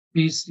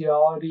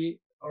 bestiality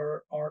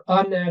are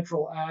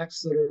unnatural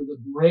acts that are the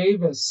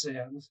gravest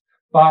sins,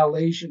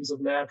 violations of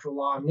natural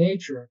law and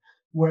nature,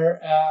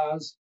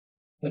 whereas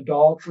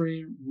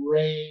adultery,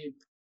 rape,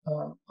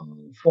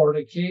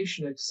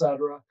 fornication,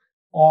 etc.,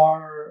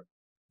 are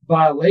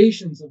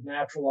violations of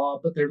natural law,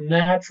 but they're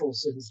natural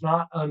sins,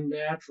 not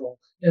unnatural.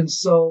 And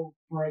so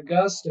for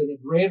Augustine,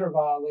 a greater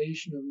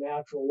violation of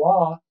natural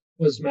law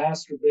was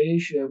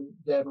masturbation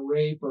than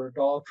rape or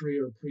adultery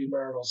or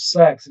premarital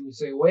sex. And you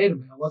say, wait a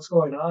minute, what's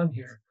going on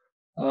here?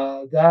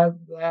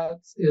 That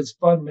is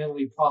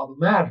fundamentally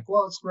problematic.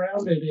 Well, it's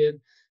grounded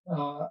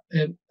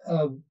in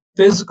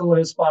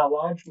physicalist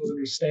biological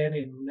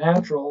understanding of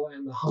natural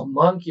and the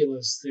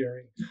homunculus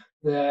theory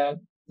that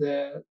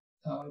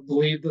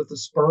believed that the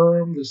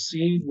sperm, the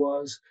seed,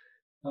 was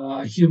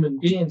a human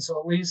being. So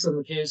at least in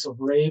the case of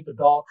rape,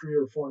 adultery,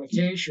 or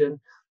fornication,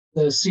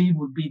 the seed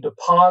would be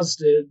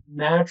deposited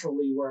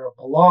naturally where it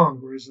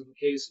belonged, whereas in the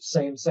case of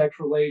same-sex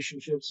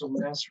relationships or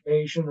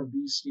masturbation or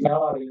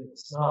bestiality,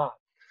 it's not.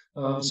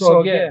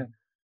 So again,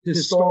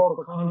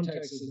 historical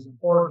context is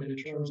important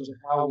in terms of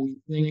how we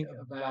think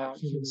about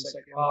human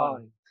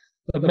sexuality.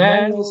 The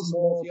Manuals of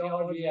Moral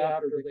Theology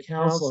after the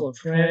Council of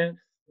Trent,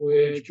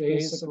 which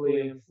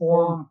basically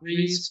informed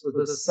priests for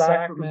the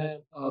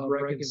sacrament of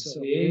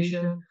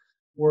reconciliation,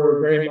 were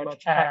very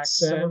much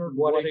act-centered.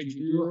 What did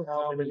you do?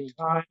 How many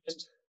times?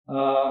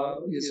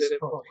 Is it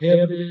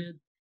prohibited?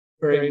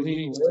 Very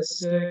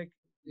legalistic.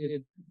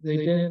 They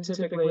didn't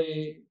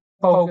typically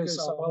focus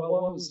on, well,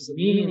 what was the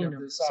meaning of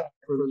this act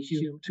for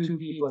the two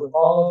people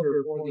involved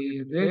or for the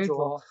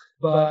individual,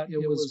 but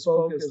it was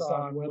focused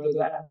on whether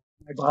that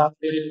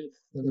violated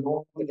the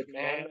norm of the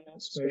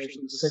commandments,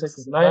 especially the sixth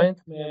and ninth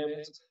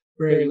commandments,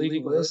 very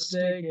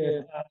legalistic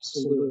and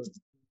absolute.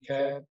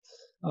 Okay.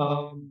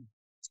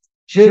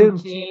 Jim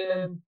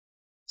Keenan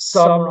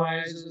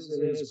summarizes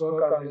in his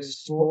book on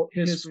the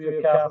history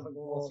of Catholic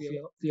moral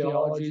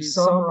theology,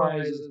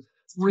 summarizes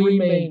three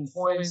main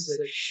points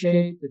that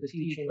shape the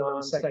teaching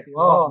on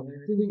sexuality.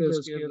 And I think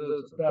this gives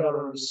us a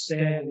better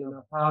understanding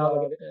of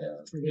how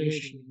that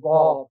tradition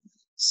evolved.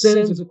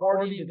 Sins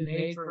according to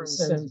nature and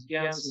sins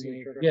against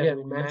nature. Again,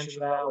 we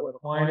mentioned that with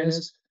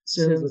Aquinas.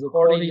 Sins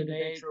according to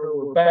nature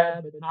were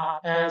bad, but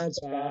not as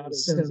bad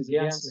as sins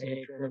against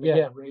nature. And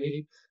again,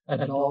 rape,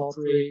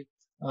 adultery,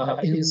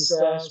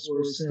 incest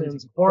were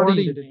sins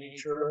according to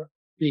nature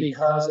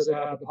because it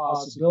had the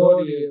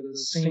possibility of the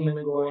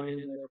semen going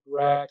in the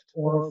correct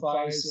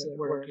orifice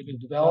where it could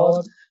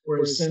develop,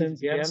 whereas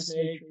sins against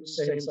nature,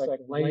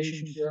 same-sex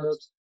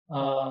relationships,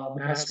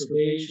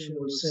 masturbation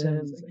were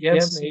sins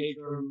against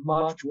nature,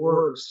 much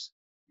worse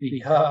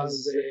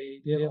because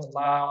they didn't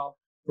allow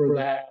for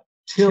that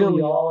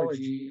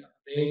teleology of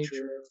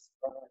nature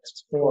from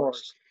its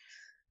force.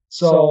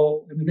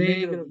 So, a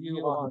negative view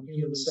on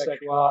human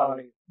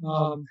sexuality.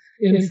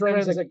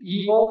 Intrinsic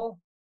evil.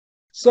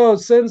 So,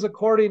 sins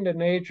according to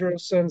nature,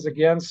 sins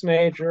against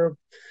nature.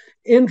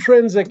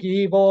 Intrinsic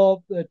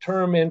evil, the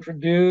term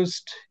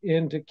introduced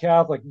into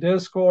Catholic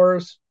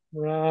discourse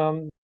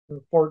around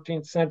the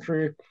 14th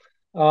century.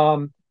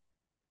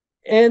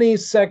 Any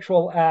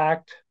sexual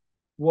act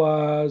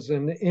was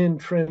an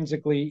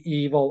intrinsically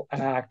evil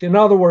act. In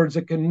other words,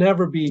 it can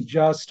never be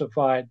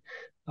justified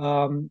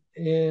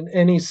in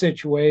any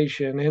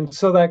situation. And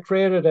so that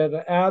created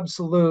an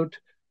absolute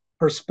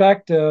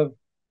perspective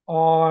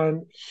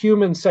on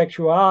human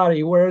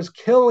sexuality, whereas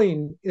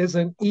killing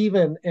isn't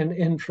even an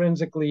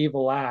intrinsically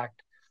evil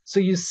act. So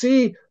you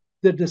see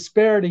the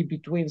disparity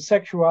between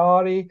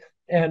sexuality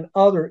and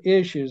other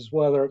issues,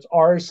 whether it's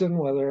arson,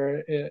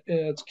 whether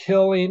it's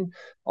killing,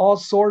 all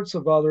sorts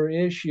of other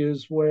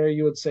issues where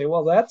you would say,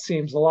 well, that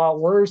seems a lot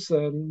worse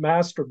than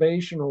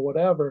masturbation or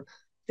whatever.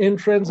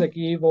 Intrinsic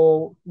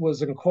evil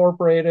was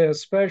incorporated,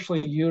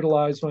 especially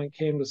utilized when it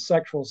came to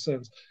sexual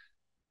sins.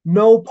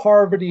 No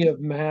parvity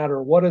of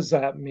matter. What does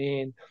that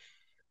mean?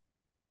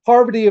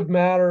 Parvity of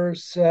matter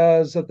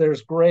says that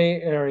there's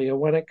gray area.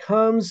 When it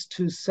comes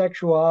to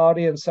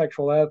sexuality and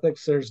sexual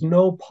ethics, there's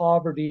no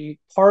parvity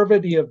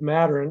of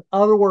matter. In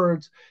other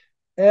words,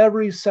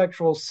 every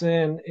sexual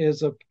sin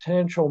is a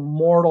potential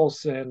mortal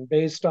sin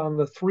based on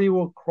the three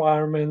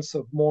requirements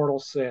of mortal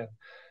sin.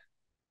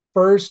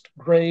 First,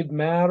 grave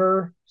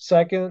matter.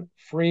 Second,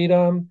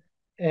 freedom.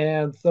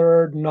 And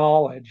third,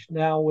 knowledge.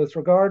 Now, with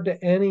regard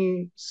to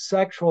any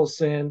sexual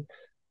sin,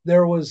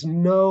 there was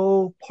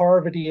no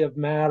parvity of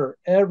matter.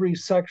 Every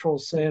sexual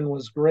sin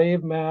was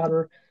grave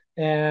matter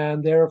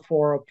and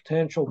therefore a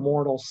potential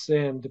mortal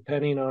sin,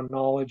 depending on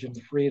knowledge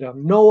and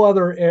freedom. No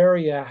other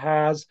area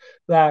has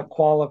that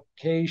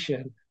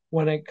qualification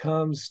when it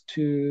comes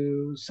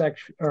to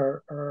sex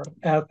or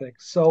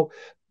ethics. So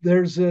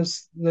there's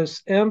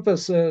this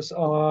emphasis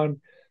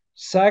on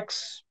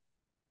sex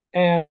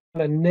and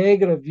a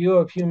negative view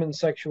of human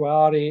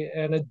sexuality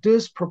and a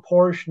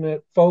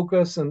disproportionate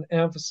focus and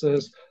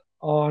emphasis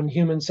on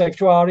human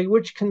sexuality,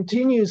 which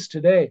continues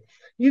today.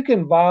 You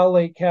can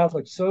violate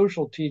Catholic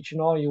social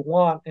teaching all you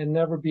want and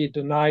never be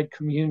denied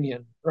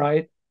communion,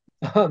 right?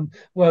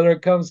 Whether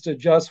it comes to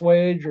just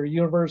wage or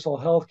universal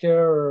health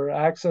care or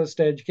access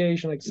to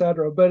education, et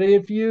cetera. But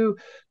if you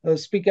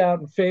speak out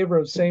in favor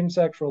of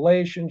same-sex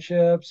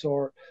relationships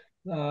or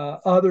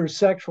other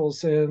sexual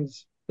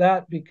sins,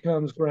 that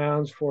becomes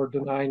grounds for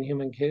denying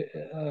human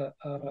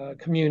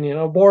communion.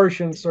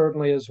 Abortion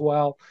certainly as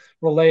well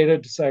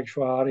related to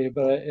sexuality,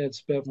 but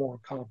it's a bit more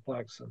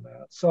complex than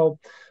that. So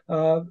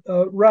a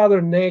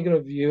rather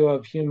negative view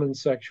of human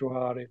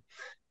sexuality.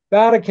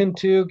 Vatican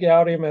II,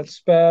 Gaudium et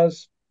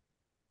Spes.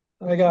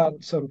 I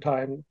got some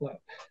time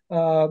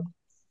left.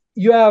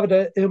 You have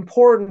an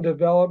important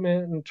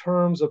development in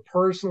terms of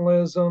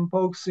personalism,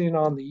 focusing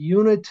on the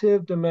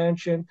unitive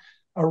dimension,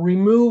 a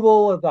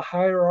removal of the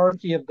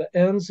hierarchy of the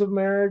ends of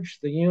marriage.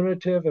 The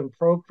unitive and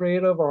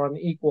procreative are on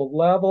equal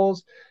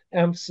levels,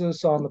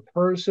 emphasis on the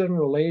person,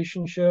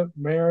 relationship.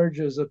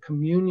 Marriage is a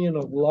communion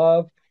of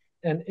love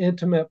and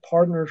intimate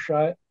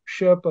partnership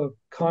of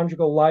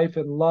conjugal life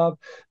and love.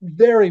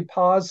 Very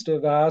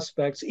positive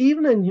aspects.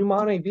 Even in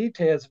Humanae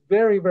Vitae, it's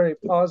very, very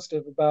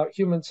positive about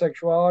human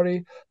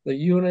sexuality, the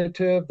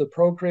unitive, the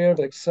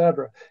procreative,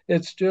 etc.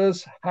 It's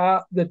just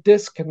the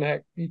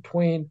disconnect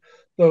between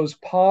those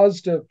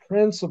positive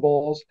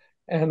principles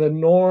and the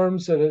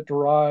norms that it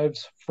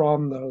derives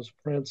from those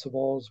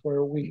principles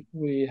where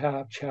we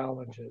have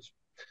challenges.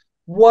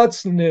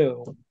 What's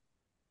new?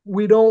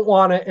 We don't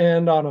want to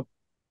end on a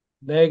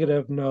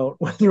negative note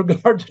with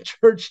regard to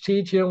church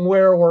teaching,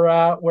 where we're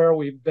at, where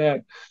we've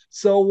been.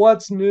 So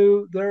what's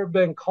new? There have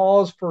been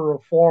calls for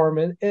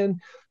reform. And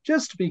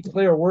just to be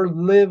clear, we're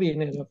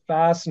living in a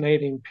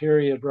fascinating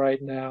period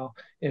right now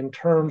in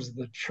terms of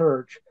the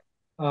church.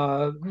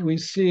 We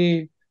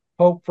see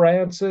Pope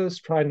Francis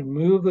trying to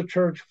move the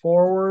church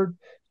forward,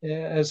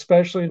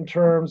 especially in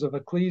terms of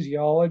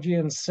ecclesiology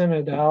and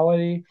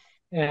synodality,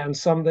 and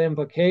some of the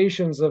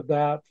implications of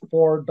that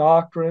for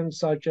doctrines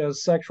such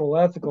as sexual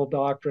ethical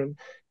doctrine,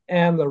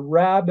 and the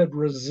rabid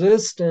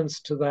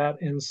resistance to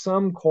that in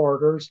some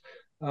quarters.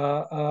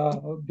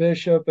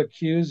 Bishop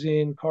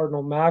accusing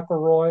Cardinal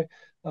McElroy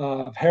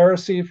of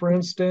heresy, for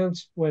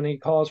instance, when he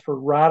calls for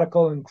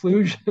radical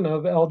inclusion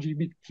of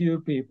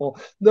LGBTQ people.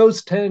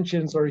 Those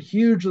tensions are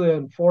hugely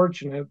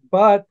unfortunate,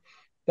 but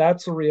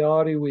that's a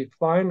reality we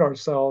find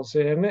ourselves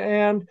in.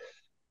 And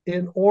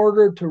in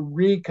order to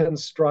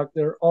reconstruct,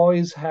 there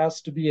always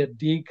has to be a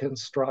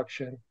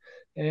deconstruction.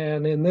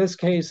 And in this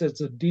case,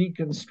 it's a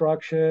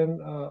deconstruction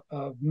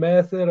of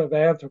method, of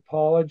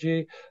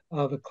anthropology,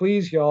 of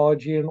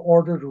ecclesiology in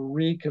order to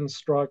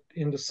reconstruct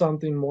into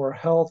something more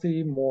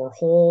healthy, more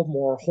whole,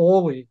 more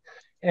holy.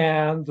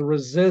 And the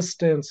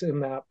resistance in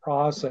that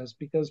process,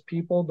 because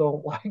people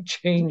don't like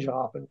change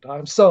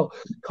oftentimes. So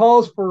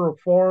calls for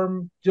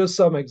reform, just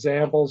some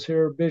examples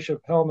here.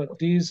 Bishop Helmut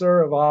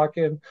Dieser of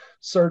Aachen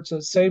asserts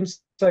that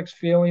same-sex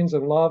feelings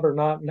and love are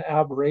not an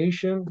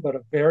aberration, but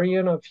a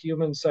variant of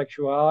human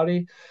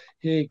sexuality.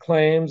 He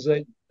claims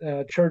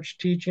that church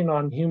teaching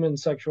on human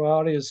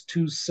sexuality is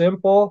too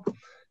simple.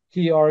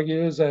 He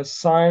argues, as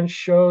science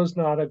shows,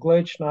 not a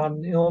glitch, not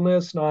an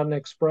illness, not an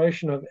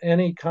expression of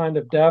any kind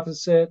of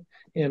deficit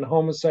in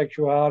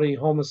homosexuality.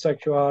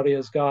 Homosexuality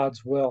is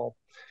God's will,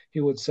 he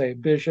would say.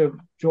 Bishop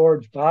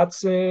George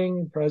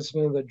Batzing,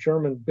 president of the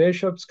German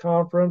Bishops'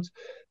 Conference,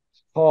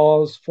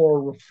 calls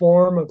for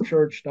reform of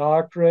church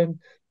doctrine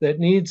that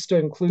needs to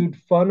include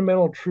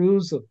fundamental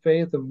truths of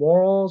faith and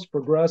morals,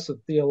 progressive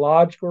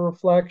theological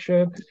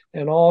reflection,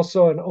 and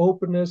also an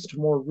openness to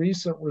more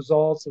recent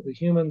results of the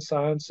human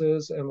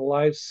sciences and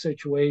life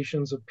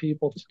situations of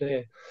people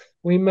today.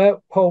 We met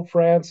Pope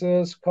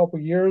Francis a couple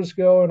years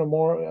ago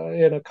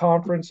in a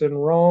conference in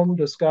Rome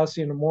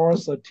discussing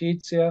Amoris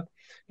Laetitia.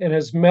 And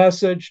his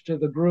message to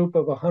the group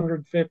of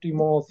 150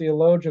 moral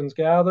theologians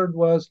gathered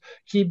was,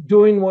 keep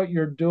doing what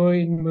you're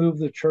doing, move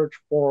the church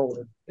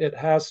forward. It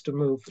has to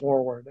move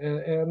forward.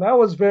 And that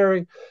was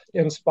very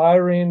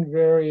inspiring,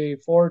 very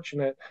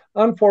fortunate.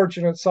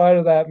 Unfortunate side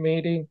of that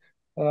meeting,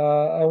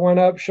 I went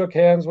up, shook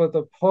hands with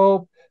the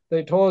Pope.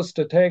 They told us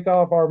to take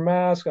off our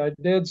mask. I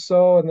did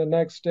so, and the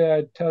next day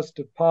I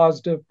tested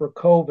positive for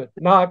COVID.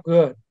 Not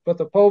good, but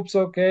the Pope's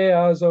okay,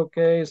 I was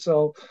okay,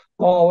 so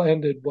all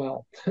ended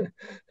well.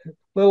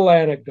 Little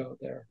anecdote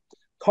there.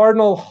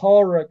 Cardinal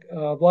Ulrich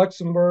of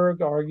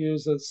Luxembourg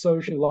argues that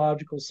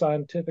sociological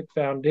scientific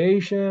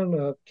foundation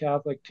of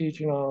Catholic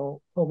teaching on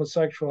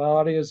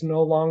homosexuality is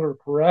no longer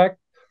correct.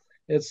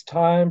 It's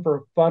time for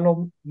a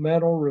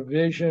fundamental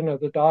revision of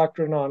the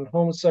doctrine on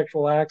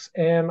homosexual acts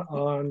and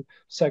on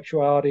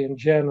sexuality in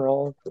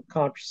general,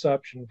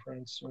 contraception, for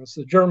instance.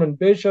 The German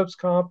Bishops'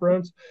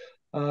 Conference,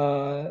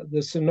 the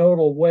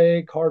Synodal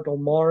Way, Cardinal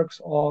Marx,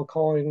 all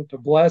calling to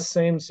bless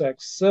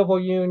same-sex civil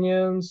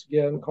unions.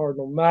 Again,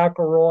 Cardinal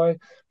McElroy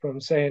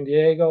from San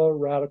Diego,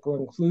 radical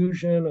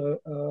inclusion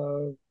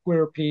of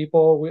queer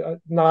people,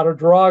 not a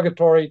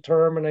derogatory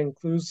term, an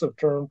inclusive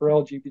term for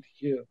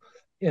LGBTQ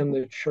in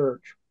the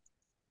church.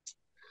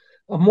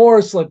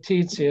 Amoris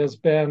Laetitia has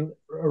been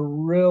a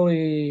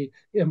really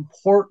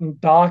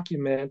important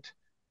document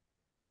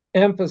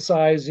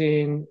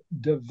emphasizing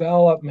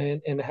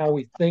development and how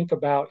we think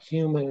about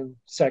human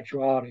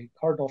sexuality.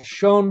 Cardinal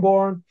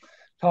Schönborn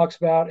talks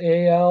about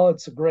AL.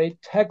 It's a great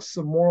text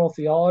of moral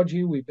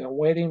theology we've been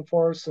waiting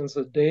for since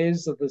the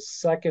days of the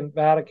Second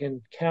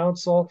Vatican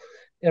Council.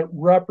 It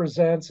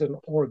represents an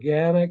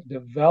organic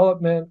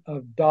development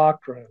of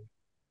doctrine.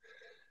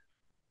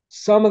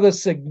 Some of the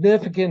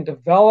significant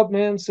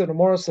developments in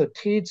Amoris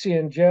Laetitia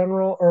in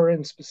general, or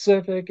in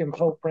specific, in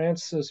Pope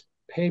Francis'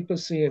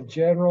 papacy in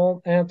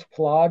general,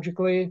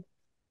 anthropologically,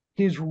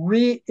 he's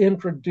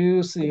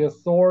reintroduced the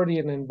authority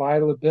and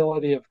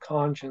inviolability of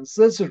conscience.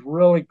 This is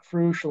really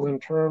crucial in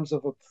terms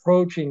of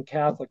approaching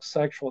Catholic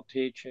sexual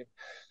teaching.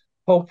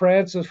 Pope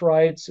Francis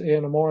writes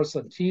in Amoris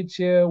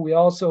Laetitia, we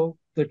also,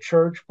 the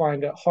church,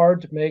 find it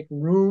hard to make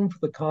room for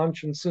the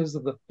consciences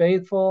of the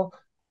faithful.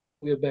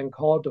 We have been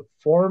called to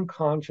form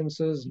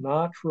consciences,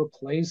 not to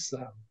replace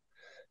them.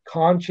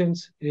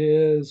 Conscience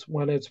is,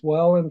 when it's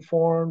well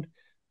informed,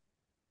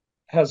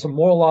 has a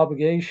moral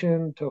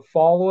obligation to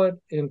follow it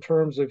in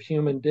terms of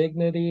human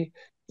dignity,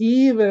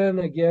 even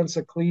against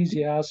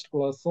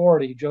ecclesiastical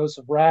authority.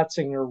 Joseph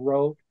Ratzinger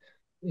wrote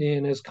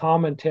in his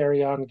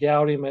commentary on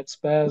Gaudium et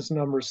Spes,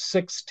 number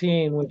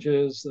 16, which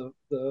is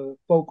the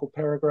focal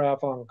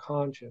paragraph on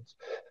conscience.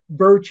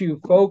 Virtue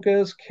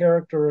focus,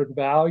 character, and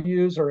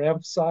values are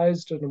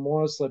emphasized in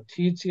Amoris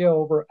Laetitia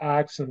over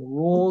acts and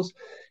rules.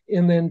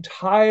 In the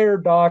entire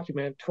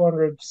document,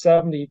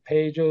 270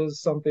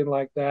 pages, something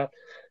like that,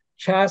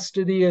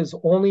 chastity is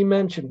only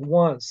mentioned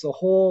once. The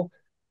whole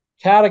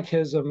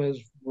catechism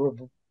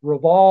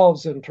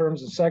revolves in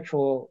terms of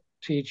sexual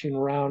teaching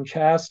around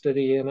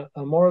chastity. In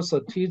Amoris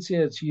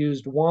Laetitia, it's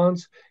used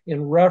once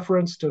in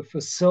reference to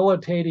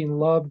facilitating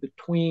love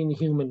between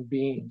human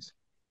beings.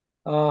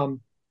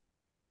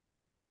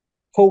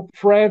 Pope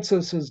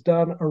Francis has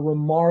done a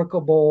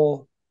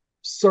remarkable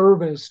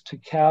service to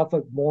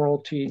Catholic moral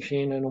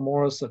teaching in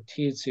Amoris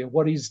Laetitia.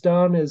 What he's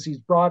done is he's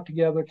brought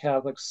together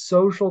Catholic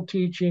social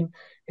teaching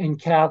and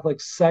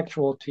Catholic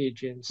sexual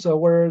teaching. So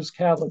whereas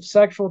Catholic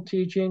sexual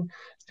teaching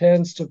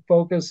tends to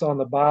focus on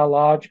the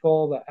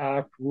biological, the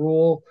act,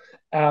 rule,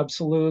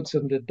 absolutes,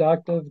 and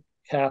deductive,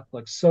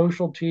 Catholic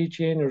social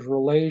teaching is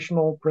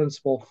relational,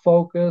 principle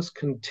focus,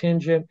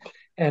 contingent,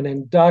 and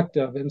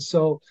inductive. And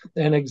so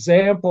an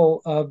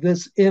example of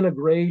this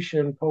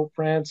integration, Pope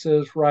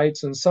Francis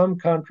writes, in some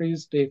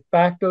countries, de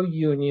facto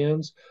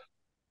unions,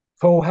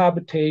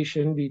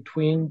 cohabitation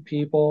between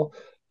people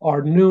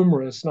are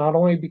numerous, not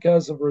only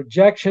because of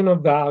rejection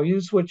of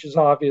values, which is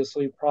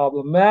obviously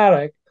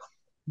problematic,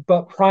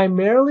 but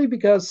primarily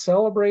because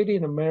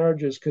celebrating a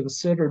marriage is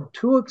considered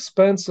too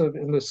expensive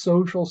in the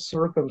social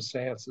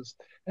circumstances.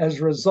 As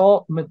a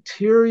result,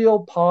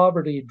 material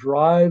poverty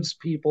drives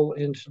people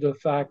into de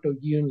facto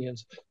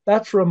unions.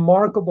 That's a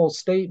remarkable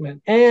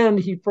statement. And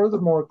he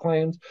furthermore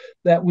claims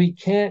that we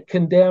can't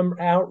condemn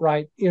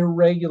outright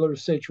irregular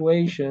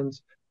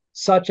situations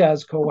such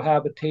as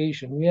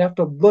cohabitation. We have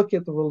to look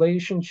at the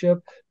relationship,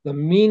 the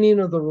meaning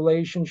of the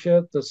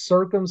relationship, the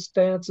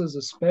circumstances,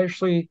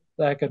 especially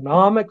the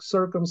economic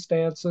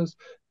circumstances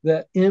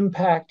that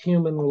impact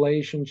human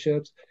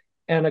relationships.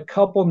 And a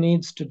couple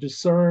needs to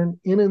discern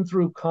in and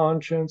through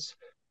conscience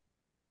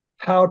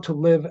how to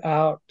live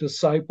out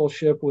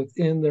discipleship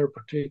within their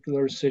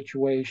particular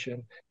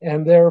situation.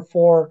 And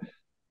therefore,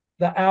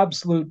 the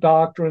absolute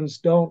doctrines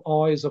don't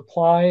always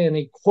apply. And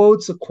he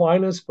quotes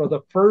Aquinas for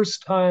the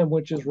first time,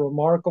 which is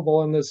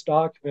remarkable in this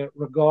document,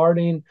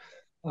 regarding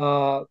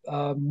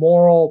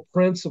moral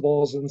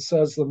principles, and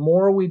says the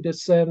more we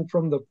descend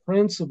from the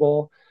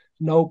principle,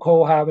 no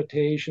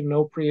cohabitation,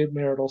 no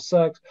premarital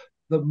sex,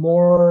 the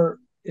more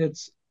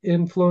it's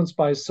influenced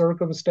by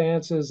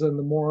circumstances and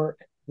the more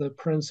the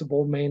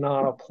principle may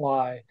not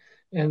apply.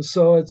 And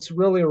so it's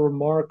really a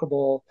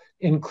remarkable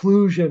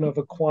inclusion of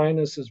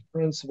Aquinas'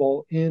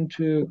 principle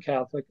into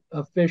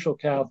official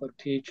Catholic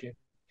teaching.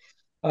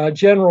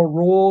 General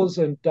rules,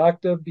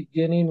 inductive,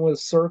 beginning with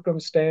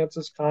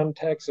circumstances,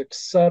 context,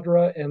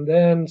 etc., and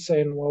then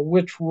saying, well,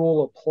 which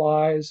rule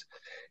applies?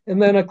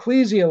 And then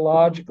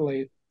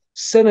ecclesiologically,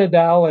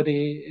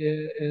 synodality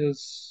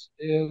is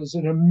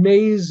an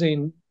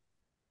amazing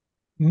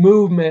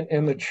movement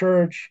in the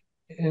church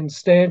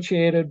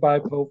instantiated by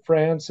Pope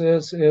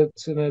Francis.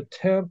 It's an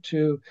attempt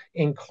to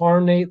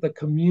incarnate the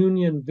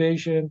communion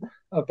vision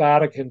of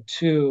Vatican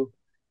II.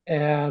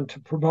 and to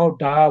promote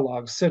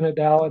dialogue.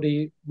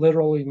 Synodality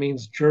literally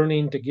means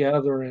journeying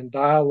together in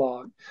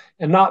dialogue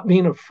and not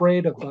being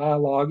afraid of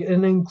dialogue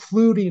and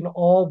including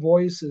all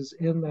voices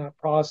in that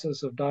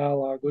process of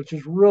dialogue, which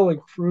is really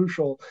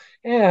crucial.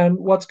 And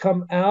what's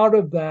come out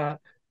of that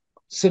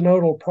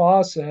synodal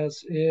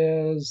process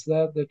is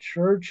that the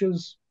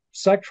church's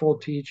sexual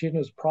teaching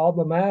is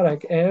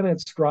problematic and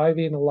it's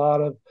driving a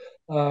lot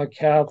of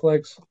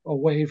Catholics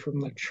away from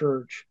the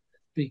church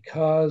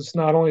because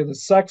not only the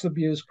sex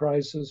abuse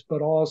crisis,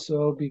 but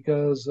also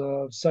because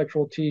of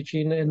sexual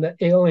teaching and the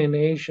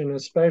alienation,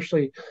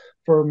 especially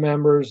for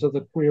members of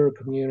the queer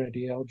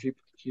community,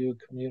 LGBTQ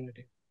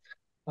community.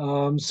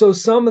 So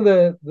some of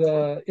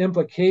the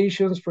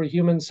implications for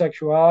human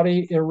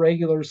sexuality,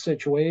 irregular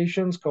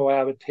situations,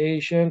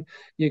 cohabitation,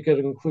 you could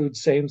include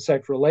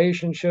same-sex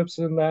relationships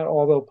in that,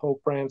 although Pope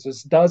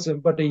Francis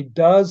doesn't, but he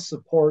does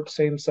support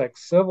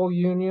same-sex civil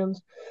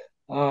unions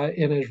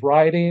in his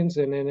writings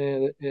and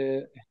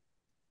in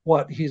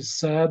what he's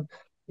said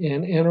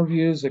in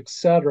interviews,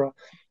 etc.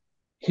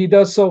 He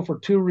does so for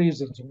two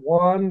reasons.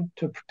 One,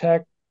 to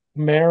protect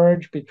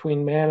marriage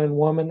between man and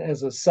woman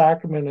as a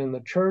sacrament in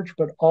the church,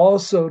 but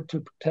also to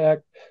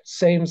protect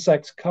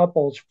same-sex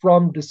couples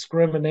from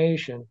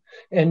discrimination.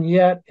 And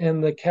yet,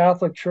 in the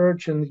Catholic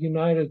Church in the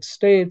United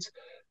States,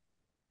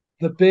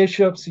 the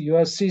bishops, the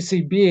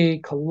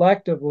USCCB,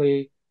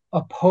 collectively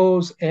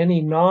oppose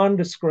any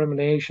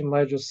non-discrimination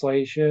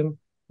legislation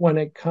when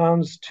it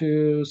comes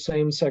to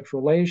same-sex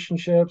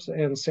relationships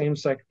and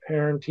same-sex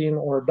parenting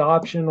or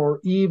adoption or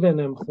even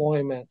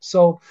employment.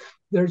 So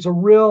there's a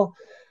real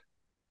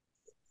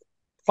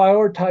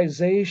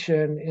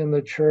prioritization in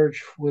the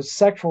church with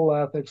sexual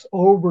ethics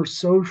over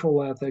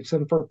social ethics.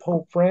 And for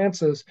Pope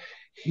Francis,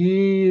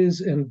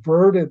 he's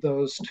inverted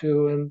those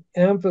two and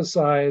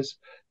emphasized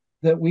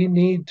that we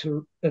need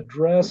to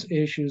address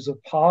issues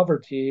of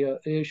poverty,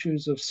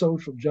 issues of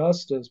social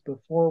justice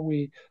before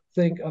we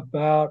think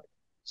about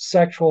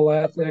sexual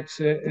ethics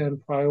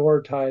and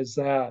prioritize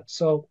that.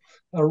 So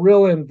a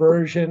real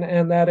inversion,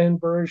 and that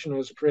inversion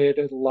has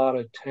created a lot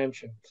of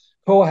tension.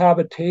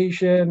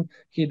 Cohabitation,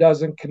 he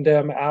doesn't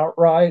condemn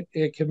outright.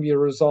 It can be a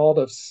result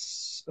of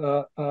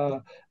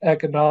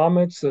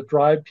economics that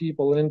drive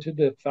people into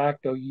de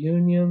facto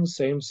unions,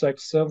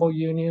 same-sex civil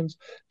unions.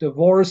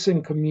 Divorce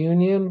and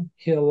communion,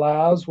 he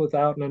allows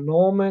without an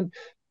annulment,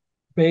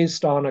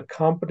 based on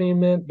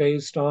accompaniment,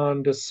 based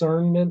on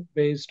discernment,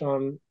 based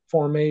on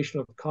formation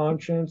of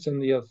conscience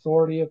and the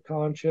authority of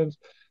conscience.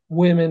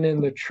 Women in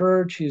the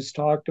church, he's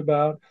talked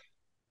about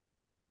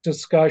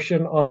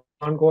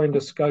ongoing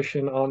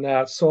discussion on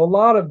that. So a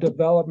lot of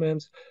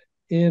developments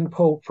in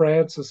Pope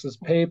Francis's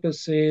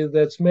papacy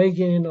that's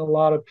making a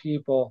lot of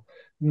people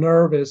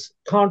nervous.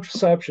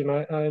 Contraception,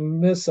 I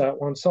missed that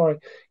one, sorry.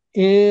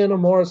 In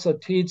Amoris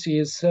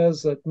Laetitia, it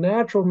says that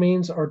natural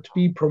means are to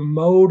be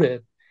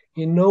promoted.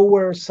 He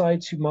nowhere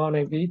cites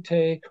Humanae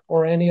Vitae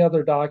or any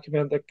other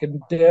document that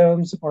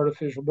condemns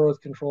artificial birth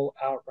control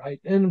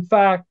outright. And in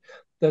fact,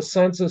 the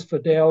Sensus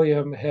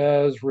Fidelium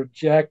has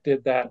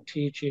rejected that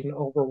teaching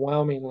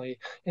overwhelmingly.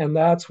 And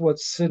that's what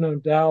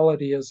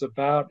synodality is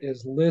about,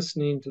 is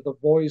listening to the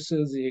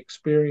voices, the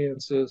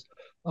experiences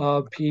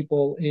of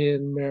people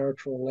in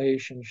marital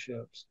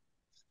relationships.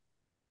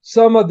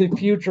 Some of the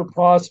future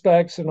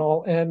prospects, and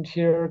I'll end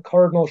here.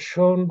 Cardinal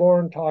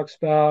Schönborn talks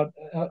about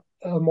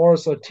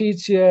Amoris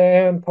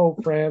Laetitia and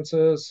Pope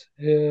Francis,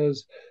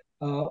 his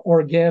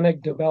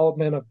organic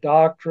development of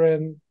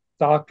doctrine.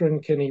 Doctrine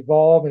can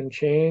evolve and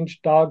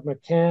change. Dogma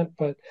can't,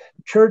 but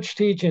church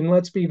teaching,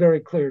 let's be very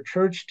clear,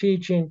 church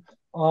teaching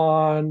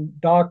on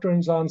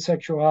doctrines on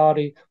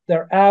sexuality,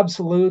 they're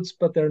absolutes,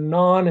 but they're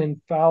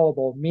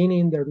non-infallible,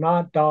 meaning they're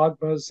not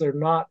dogmas, they're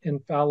not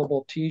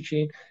infallible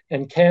teaching,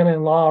 and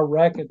canon law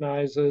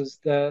recognizes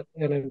that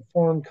an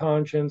informed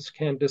conscience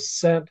can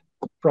dissent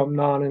from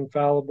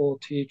non-infallible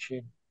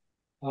teaching.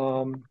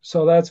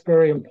 So that's a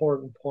very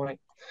important point.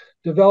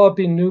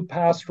 Developing new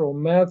pastoral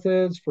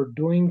methods for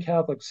doing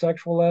Catholic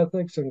sexual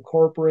ethics,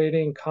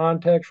 incorporating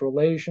context,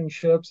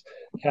 relationships,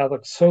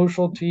 Catholic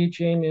social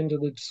teaching into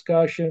the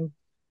discussion,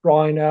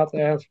 drawing out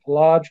the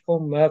anthropological,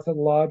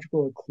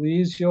 methodological,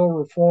 ecclesial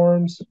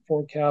reforms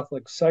for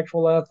Catholic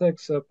sexual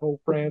ethics that Pope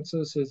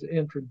Francis has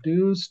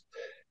introduced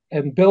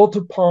and built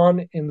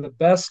upon in the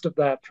best of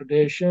that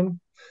tradition.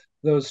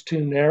 Those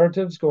two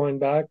narratives going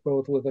back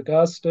both with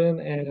Augustine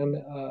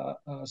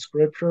and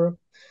Scripture,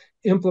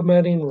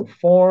 implementing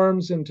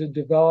reforms into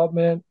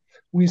development.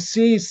 We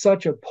see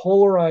such a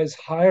polarized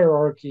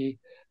hierarchy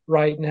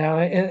right now,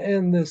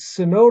 and the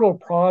synodal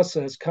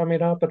process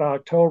coming up in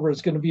October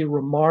is going to be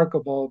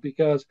remarkable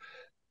because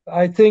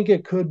I think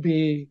it could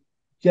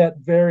get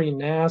very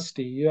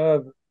nasty. You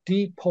have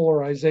deep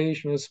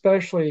polarization,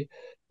 especially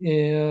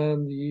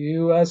in the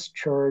U.S.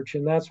 church,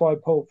 and that's why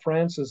Pope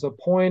Francis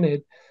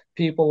appointed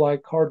people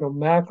like Cardinal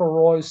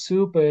McElroy,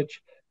 Supich,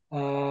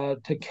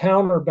 to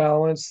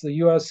counterbalance the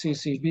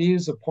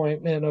USCCB's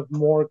appointment of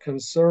more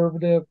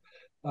conservative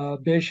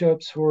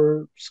bishops who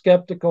are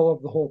skeptical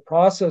of the whole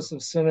process of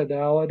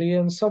synodality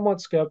and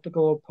somewhat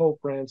skeptical of Pope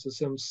Francis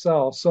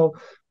himself. So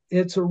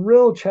it's a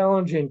real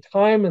challenging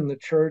time in the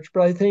church,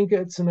 but I think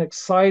it's an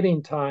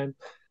exciting time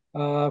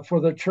for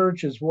the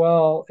church as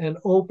well, and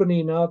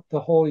opening up the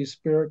Holy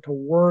Spirit to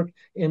work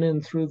in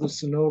and through the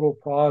synodal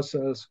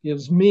process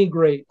gives me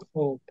great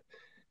hope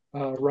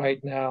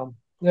right now.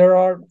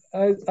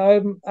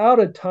 I'm out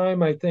of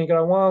time, I think, and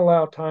I want to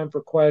allow time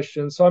for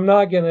questions. So I'm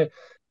not going to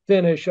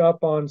finish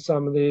up on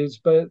some of these,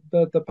 but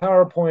the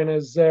PowerPoint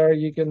is there.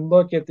 You can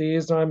look at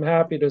these, and I'm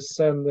happy to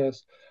send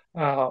this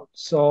out.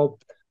 So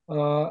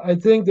I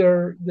think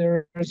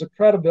there's a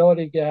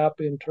credibility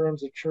gap in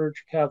terms of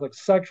church Catholic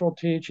sexual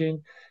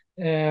teaching,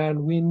 and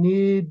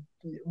we're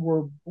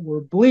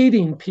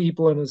bleeding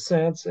people in a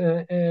sense,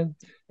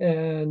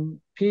 and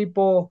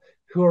people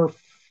who are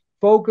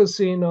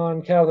focusing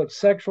on Catholic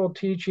sexual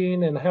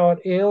teaching and how it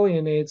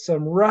alienates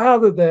them,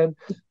 rather than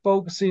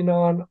focusing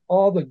on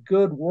all the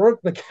good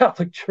work the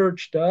Catholic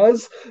Church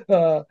does.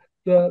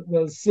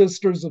 The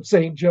Sisters of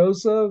St.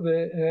 Joseph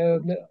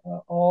and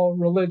all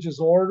religious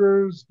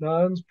orders,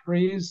 nuns,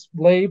 priests,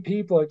 lay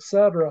people,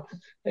 etc.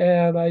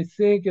 And I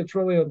think it's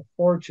really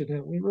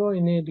unfortunate. We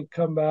really need to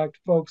come back to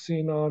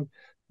focusing on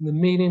the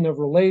meaning of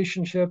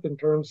relationship in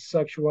terms of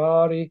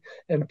sexuality,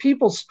 and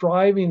people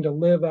striving to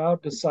live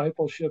out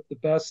discipleship the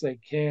best they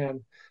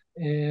can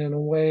in a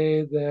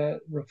way that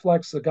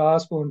reflects the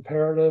gospel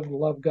imperative,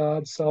 love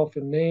God, self,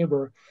 and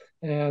neighbor,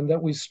 and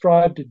that we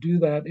strive to do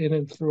that in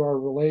and through our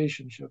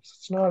relationships.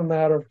 It's not a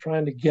matter of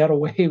trying to get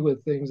away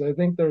with things. I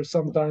think there's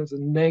sometimes a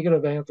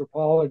negative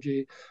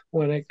anthropology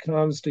when it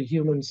comes to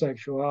human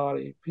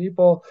sexuality.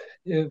 People,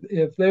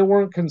 if they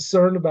weren't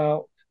concerned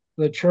about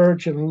the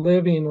church and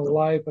living a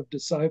life of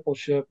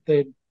discipleship,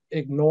 they'd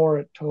ignore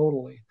it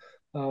totally.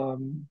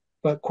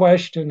 But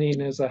questioning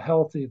is a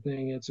healthy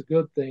thing. It's a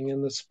good thing.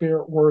 And the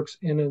Spirit works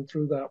in and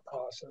through that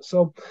process.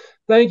 So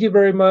thank you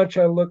very much.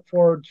 I look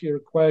forward to your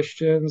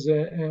questions,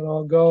 and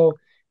I'll go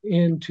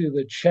into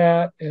the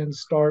chat and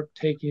start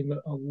taking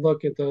a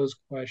look at those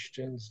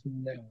questions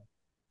now.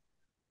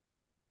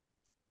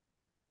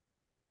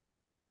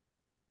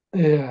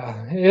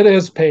 Yeah, it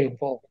is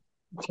painful.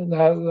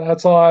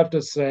 That's all I have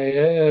to say.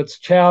 It's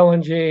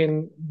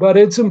challenging, but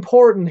it's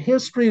important.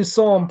 History is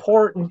so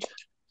important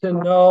to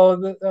know.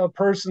 That a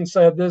person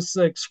said this is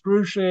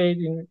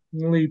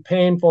excruciatingly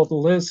painful to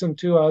listen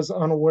to. I was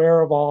unaware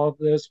of all of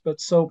this,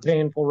 but so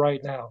painful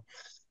right now.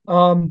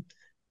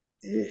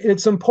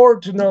 It's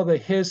important to know the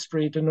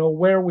history, to know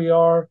where we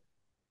are,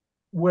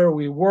 where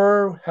we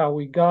were, how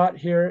we got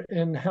here,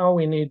 and how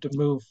we need to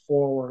move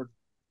forward.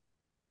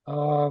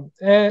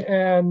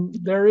 And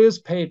there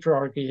is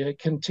patriarchy. It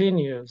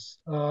continues.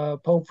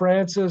 Pope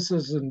Francis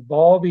is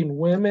involving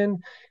women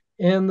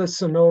in the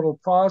synodal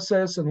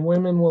process, and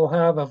women will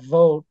have a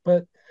vote.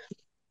 But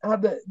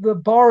the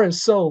bar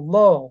is so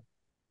low.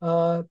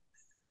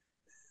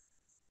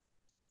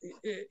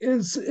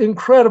 It's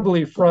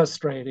incredibly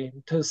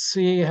frustrating to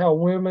see how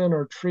women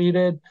are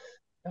treated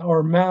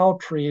or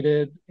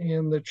maltreated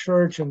in the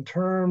church in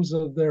terms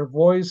of their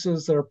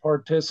voices, their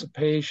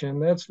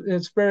participation.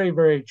 It's very,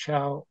 very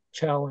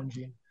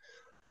challenging.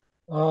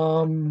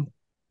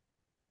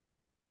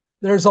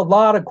 There's a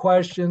lot of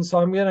questions, so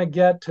I'm going to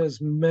get to as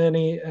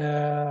many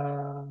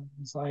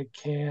as I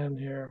can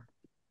here.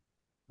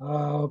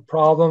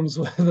 Problems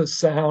with the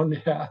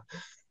sound, yeah.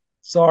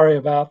 Sorry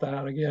about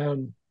that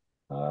again.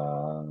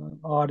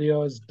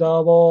 Audio is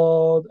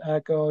doubled,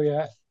 echo,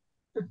 yeah.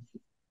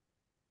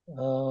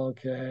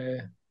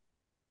 Okay.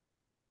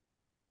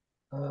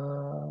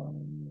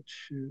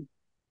 Shoot.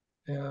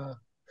 Yeah.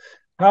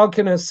 How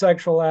can a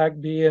sexual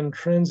act be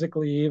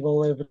intrinsically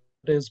evil if it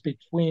is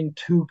between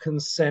two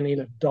consenting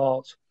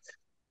adults?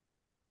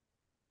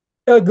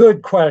 A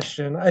good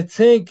question. I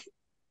think,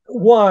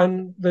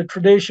 one, the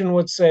tradition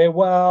would say,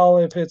 well,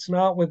 if it's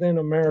not within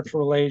a marriage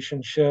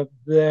relationship,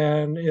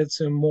 then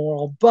it's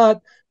immoral.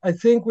 But I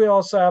think we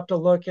also have to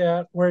look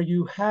at where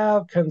you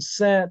have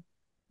consent,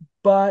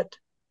 but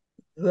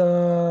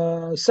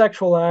the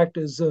sexual act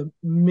is a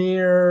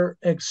mere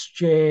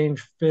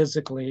exchange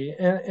physically.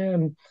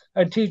 And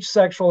I teach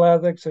sexual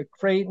ethics at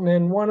Creighton,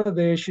 and one of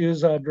the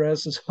issues I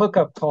address is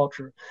hookup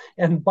culture.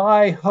 And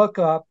by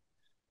hookup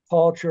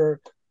culture,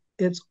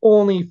 it's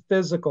only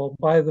physical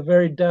by the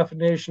very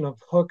definition of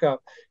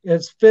hookup.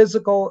 It's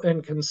physical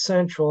and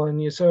consensual.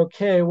 And you say,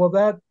 okay,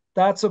 well,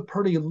 that's a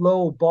pretty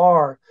low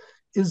bar.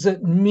 Is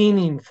it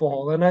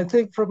meaningful? And I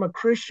think from a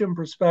Christian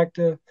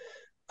perspective,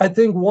 I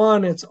think,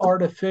 one, it's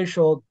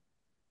artificial.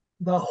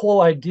 The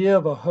whole idea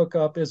of a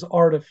hookup is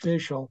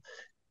artificial.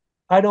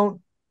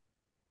 I'm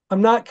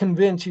not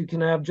convinced you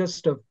can have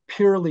just a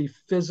purely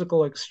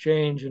physical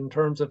exchange in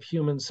terms of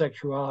human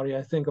sexuality.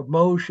 I think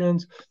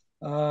emotions,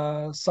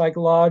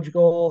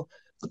 psychological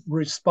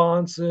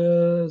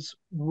responses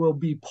will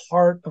be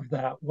part of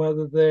that,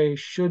 whether they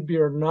should be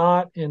or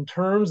not. In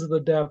terms of the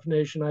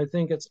definition, I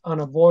think it's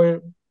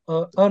unavoidable,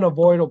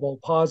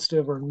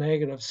 positive or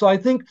negative. So I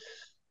think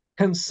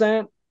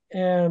consent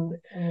and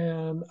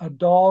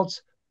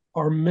adults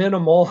are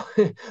minimal.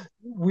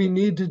 we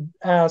need to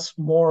ask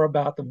more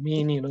about the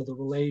meaning of the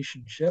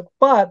relationship.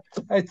 But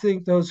I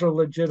think those are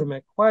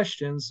legitimate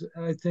questions.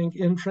 I think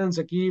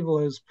intrinsic evil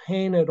is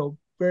painted a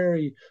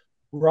very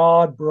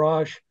broad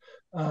brush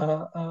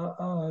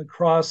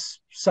across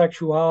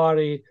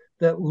sexuality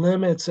that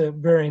limits it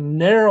very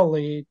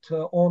narrowly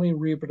to only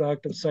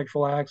reproductive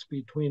sexual acts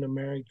between a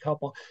married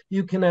couple.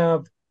 You can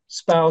have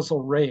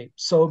spousal rape.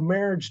 So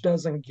marriage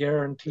doesn't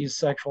guarantee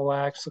sexual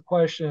acts. The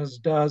question is,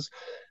 does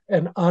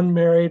an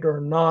unmarried or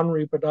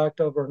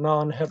non-reproductive or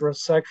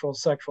non-heterosexual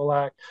sexual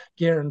act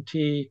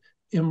guarantee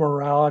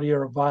immorality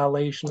or a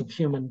violation of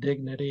human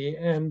dignity?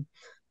 And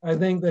I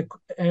think the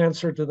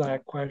answer to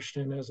that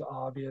question is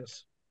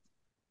obvious.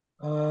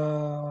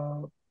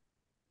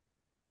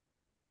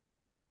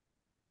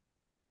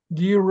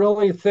 Do you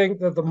really think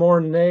that the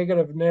more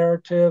negative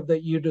narrative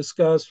that you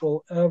discussed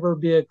will ever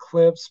be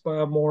eclipsed by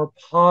a more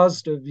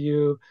positive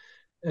view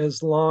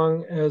as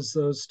long as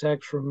those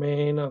texts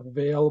remain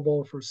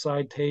available for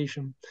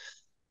citation?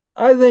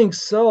 I think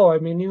so. I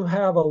mean, you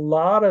have a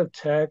lot of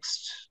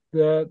texts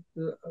that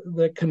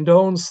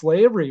condone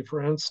slavery,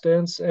 for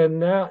instance,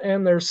 and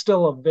they're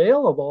still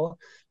available,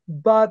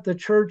 but the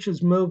church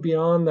has moved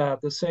beyond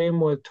that. The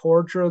same with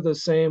torture, the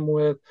same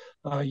with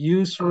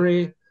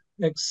usury,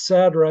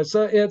 etc.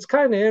 So it's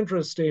kind of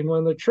interesting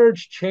when the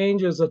church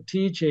changes a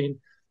teaching.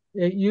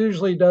 It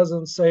usually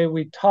doesn't say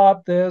we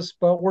taught this,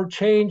 but we're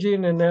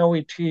changing and now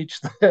we teach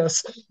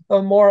this.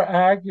 A more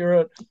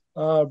accurate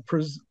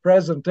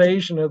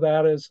presentation of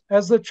that is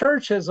as the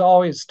church has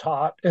always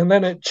taught, and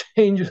then it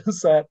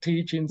changes that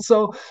teaching.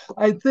 So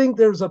I think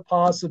there's a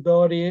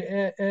possibility,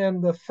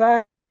 and the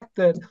fact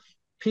that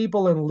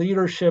people in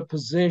leadership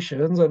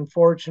positions,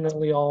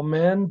 unfortunately all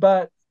men,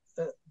 but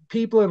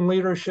people in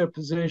leadership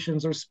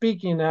positions are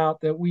speaking out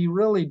that we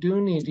really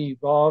do need to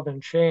evolve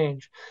and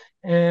change.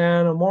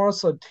 And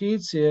Amoris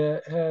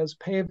Laetitia has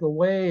paved the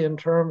way in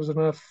terms of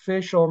an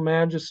official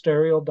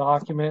magisterial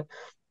document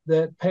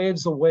that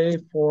paves the way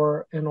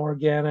for an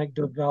organic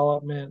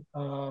development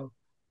of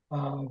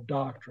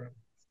doctrine.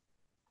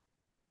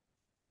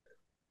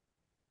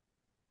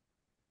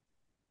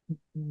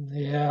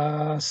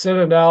 Yeah,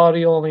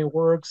 synodality only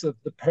works if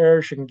the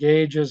parish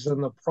engages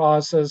in the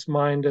process,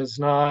 mine does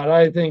not.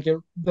 I think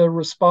the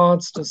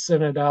response to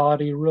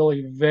synodality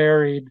really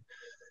varied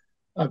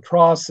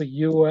across the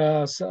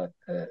U.S.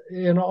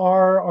 In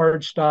our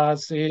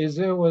archdiocese,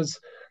 it was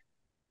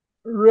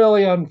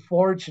really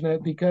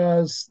unfortunate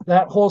because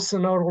that whole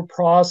synodal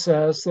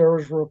process, there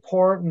was a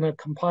report and a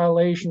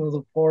compilation of the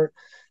report.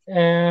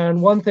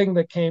 And one thing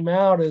that came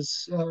out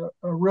is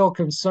a real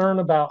concern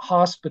about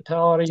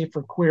hospitality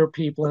for queer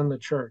people in the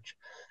church.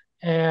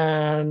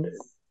 And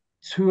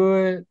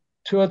to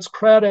its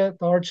credit,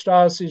 the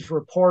Archdiocese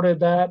reported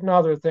that and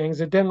other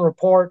things. It didn't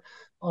report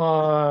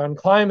on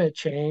climate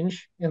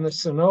change in the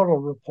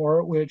synodal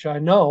report, which I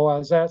know I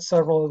was at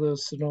several of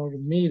those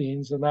synodal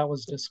meetings and that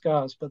was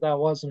discussed, but that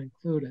wasn't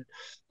included.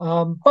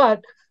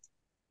 But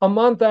a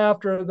month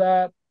after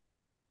that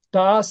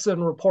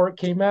Dawson report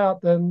came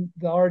out, then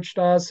the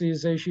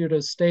Archdiocese issued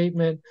a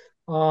statement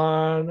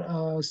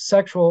on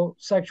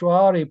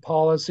sexuality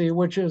policy,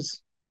 which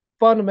is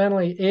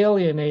fundamentally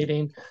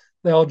alienating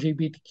the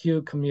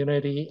LGBTQ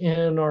community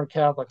in our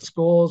Catholic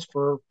schools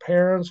for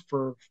parents,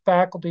 for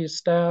faculty,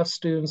 staff,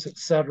 students,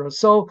 etc.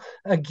 So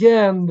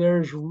again,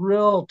 there's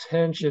real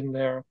tension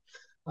there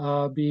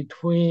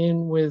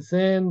between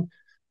within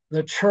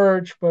the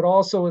church, but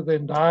also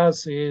within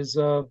dioceses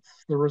of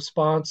the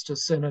response to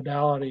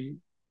synodality.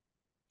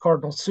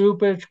 Cardinal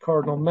Supich,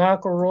 Cardinal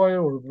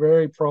McElroy were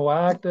very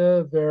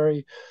proactive,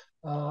 very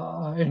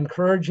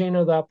encouraging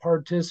of that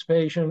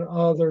participation.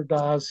 Other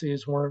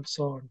dioceses weren't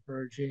so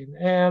encouraging.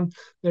 And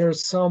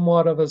there's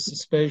somewhat of a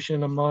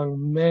suspicion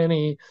among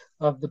many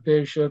of the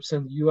bishops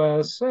in the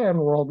US and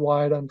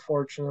worldwide,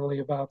 unfortunately,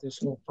 about this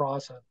whole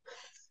process.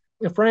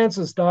 If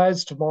Francis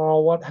dies tomorrow,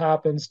 what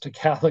happens to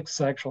Catholic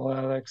sexual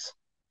ethics?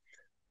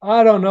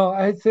 I don't know.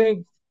 I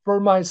think for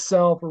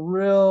myself, a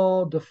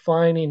real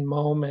defining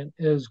moment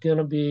is going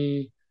to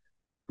be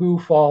who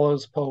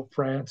follows Pope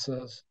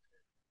Francis.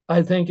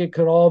 I think it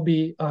could all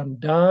be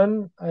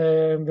undone.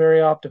 I'm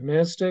very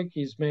optimistic.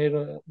 He's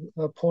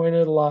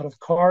appointed a lot of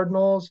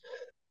cardinals.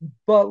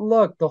 But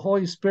look, the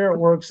Holy Spirit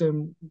works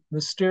in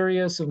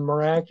mysterious and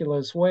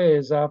miraculous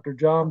ways. After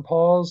John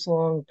Paul's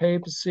long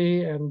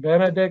papacy and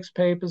Benedict's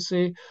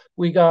papacy,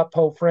 we got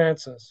Pope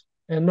Francis.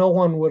 And no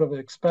one would have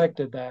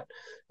expected that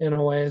in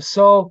a way.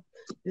 So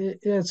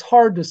it's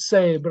hard to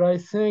say, but I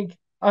think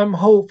I'm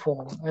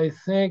hopeful. I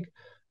think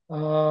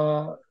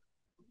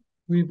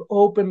we've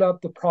opened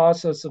up the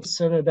process of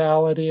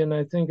synodality, and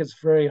I think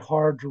it's very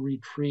hard to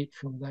retreat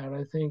from that.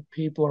 I think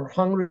people are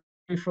hungry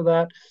for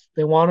that.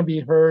 They want to be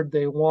heard.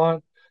 They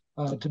want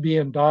to be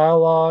in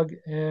dialogue,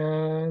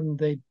 and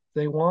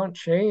they want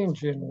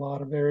change in a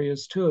lot of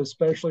areas too,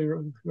 especially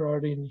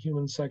regarding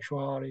human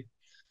sexuality.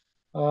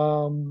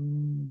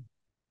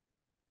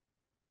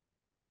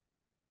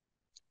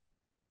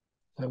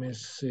 Let me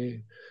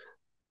see.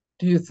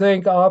 Do you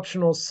think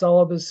optional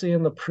celibacy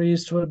in the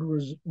priesthood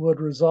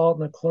would result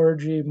in the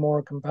clergy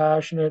more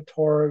compassionate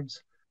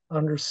towards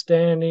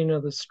understanding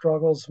of the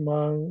struggles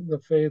among the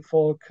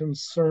faithful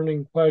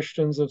concerning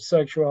questions of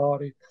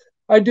sexuality?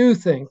 I do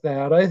think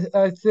that.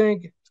 I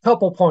think a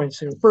couple points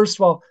here. First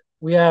of all,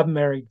 we have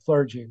married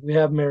clergy, we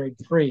have married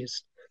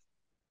priests.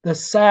 The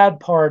sad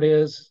part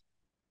is,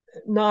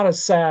 not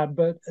as sad,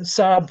 but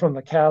sad from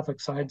the Catholic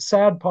side.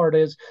 Sad part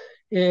is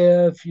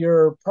if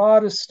you're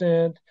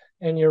Protestant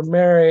and you're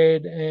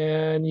married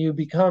and you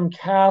become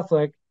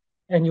Catholic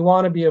and you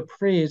want to be a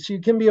priest, you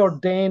can be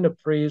ordained a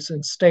priest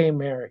and stay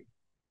married.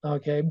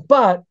 Okay.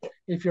 But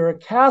if you're a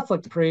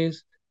Catholic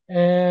priest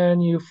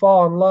and you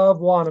fall in love,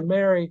 want to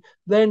marry,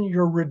 then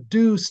you're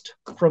reduced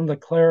from the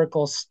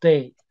clerical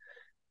state.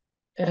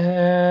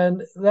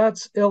 And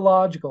that's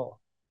illogical.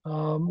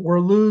 We're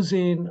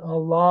losing a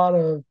lot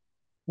of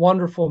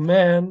wonderful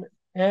men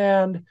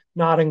and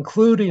not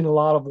including a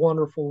lot of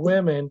wonderful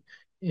women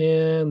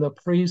in the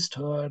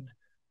priesthood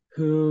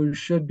who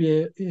should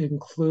be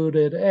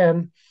included.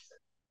 And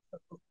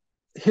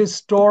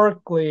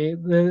historically,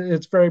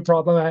 it's very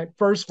problematic.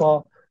 First of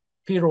all,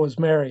 Peter was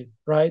married,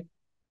 right?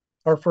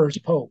 Our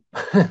first pope,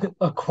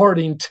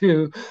 according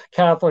to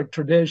Catholic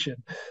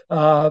tradition.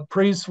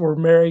 Priests were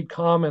married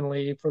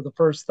commonly for the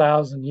first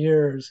 1,000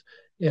 years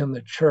in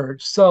the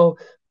church. So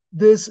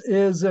this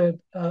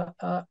isn't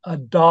a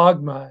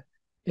dogma.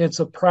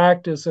 It's a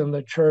practice in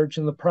the church,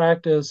 and the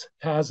practice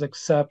has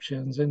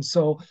exceptions. And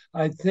so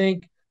I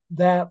think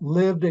that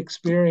lived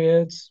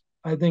experience,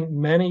 I think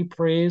many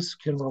priests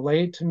can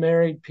relate to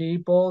married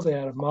people. They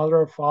had a mother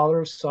or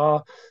father,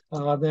 saw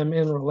them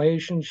in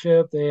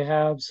relationship. They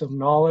have some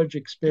knowledge,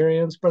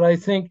 experience, but I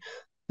think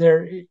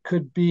there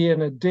could be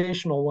an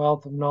additional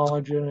wealth of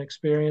knowledge and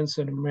experience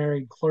in a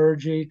married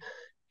clergy,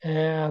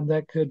 and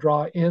that could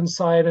draw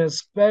insight,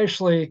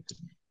 especially,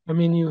 I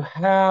mean, you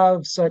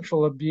have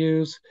sexual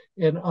abuse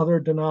in other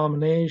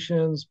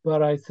denominations,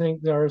 but I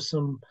think there are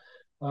some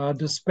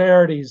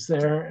disparities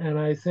there. And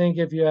I think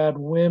if you had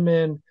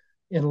women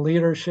in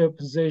leadership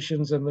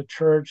positions in the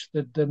church,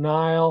 the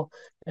denial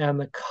and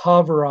the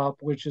cover up,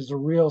 which is a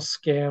real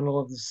scandal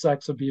of the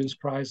sex abuse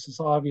crisis.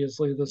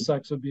 Obviously, the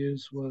sex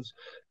abuse was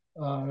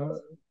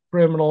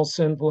criminal,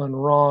 sinful,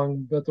 and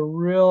wrong, but the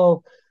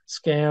real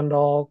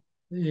scandal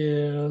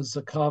is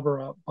a cover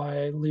up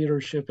by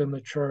leadership in the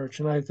church.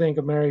 And I think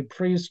a married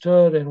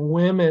priesthood and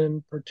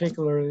women,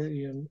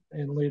 particularly in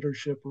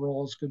leadership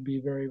roles, could be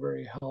very,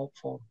 very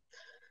helpful.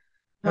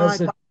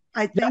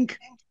 I think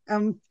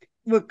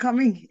we're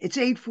coming. It's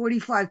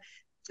 8:45.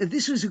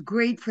 This was a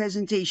great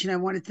presentation. I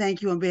want to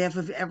thank you on behalf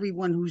of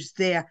everyone who's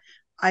there.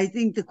 I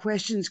think the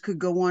questions could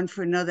go on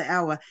for another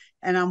hour,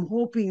 and I'm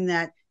hoping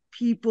that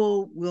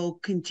people will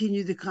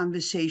continue the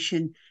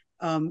conversation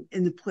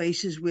in the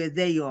places where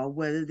they are,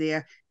 whether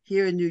they're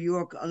here in New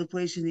York, other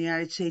places in the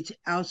United States,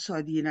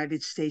 outside the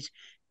United States.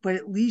 But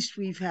at least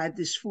we've had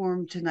this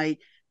forum tonight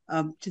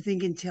to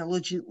think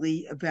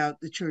intelligently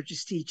about the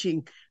church's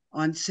teaching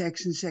on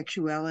sex and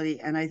sexuality.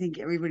 And I think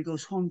everybody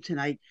goes home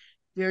tonight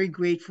very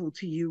grateful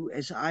to you,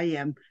 as I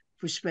am,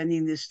 for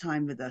spending this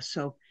time with us.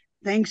 So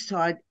thanks,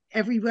 Todd.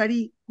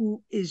 Everybody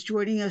who is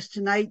joining us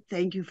tonight,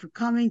 thank you for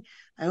coming.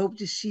 I hope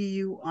to see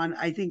you on,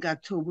 I think,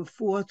 October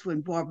 4th,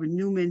 when Barbara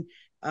Newman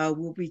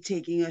will be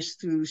taking us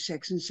through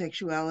sex and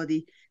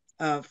sexuality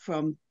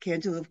from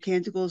Canticle of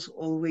Canticles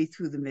all the way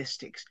through the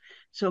Mystics.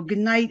 So good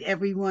night,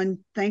 everyone.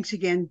 Thanks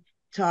again,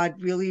 Todd.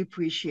 Really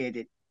appreciate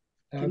it.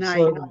 Good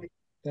night. Absolutely.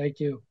 Thank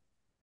you.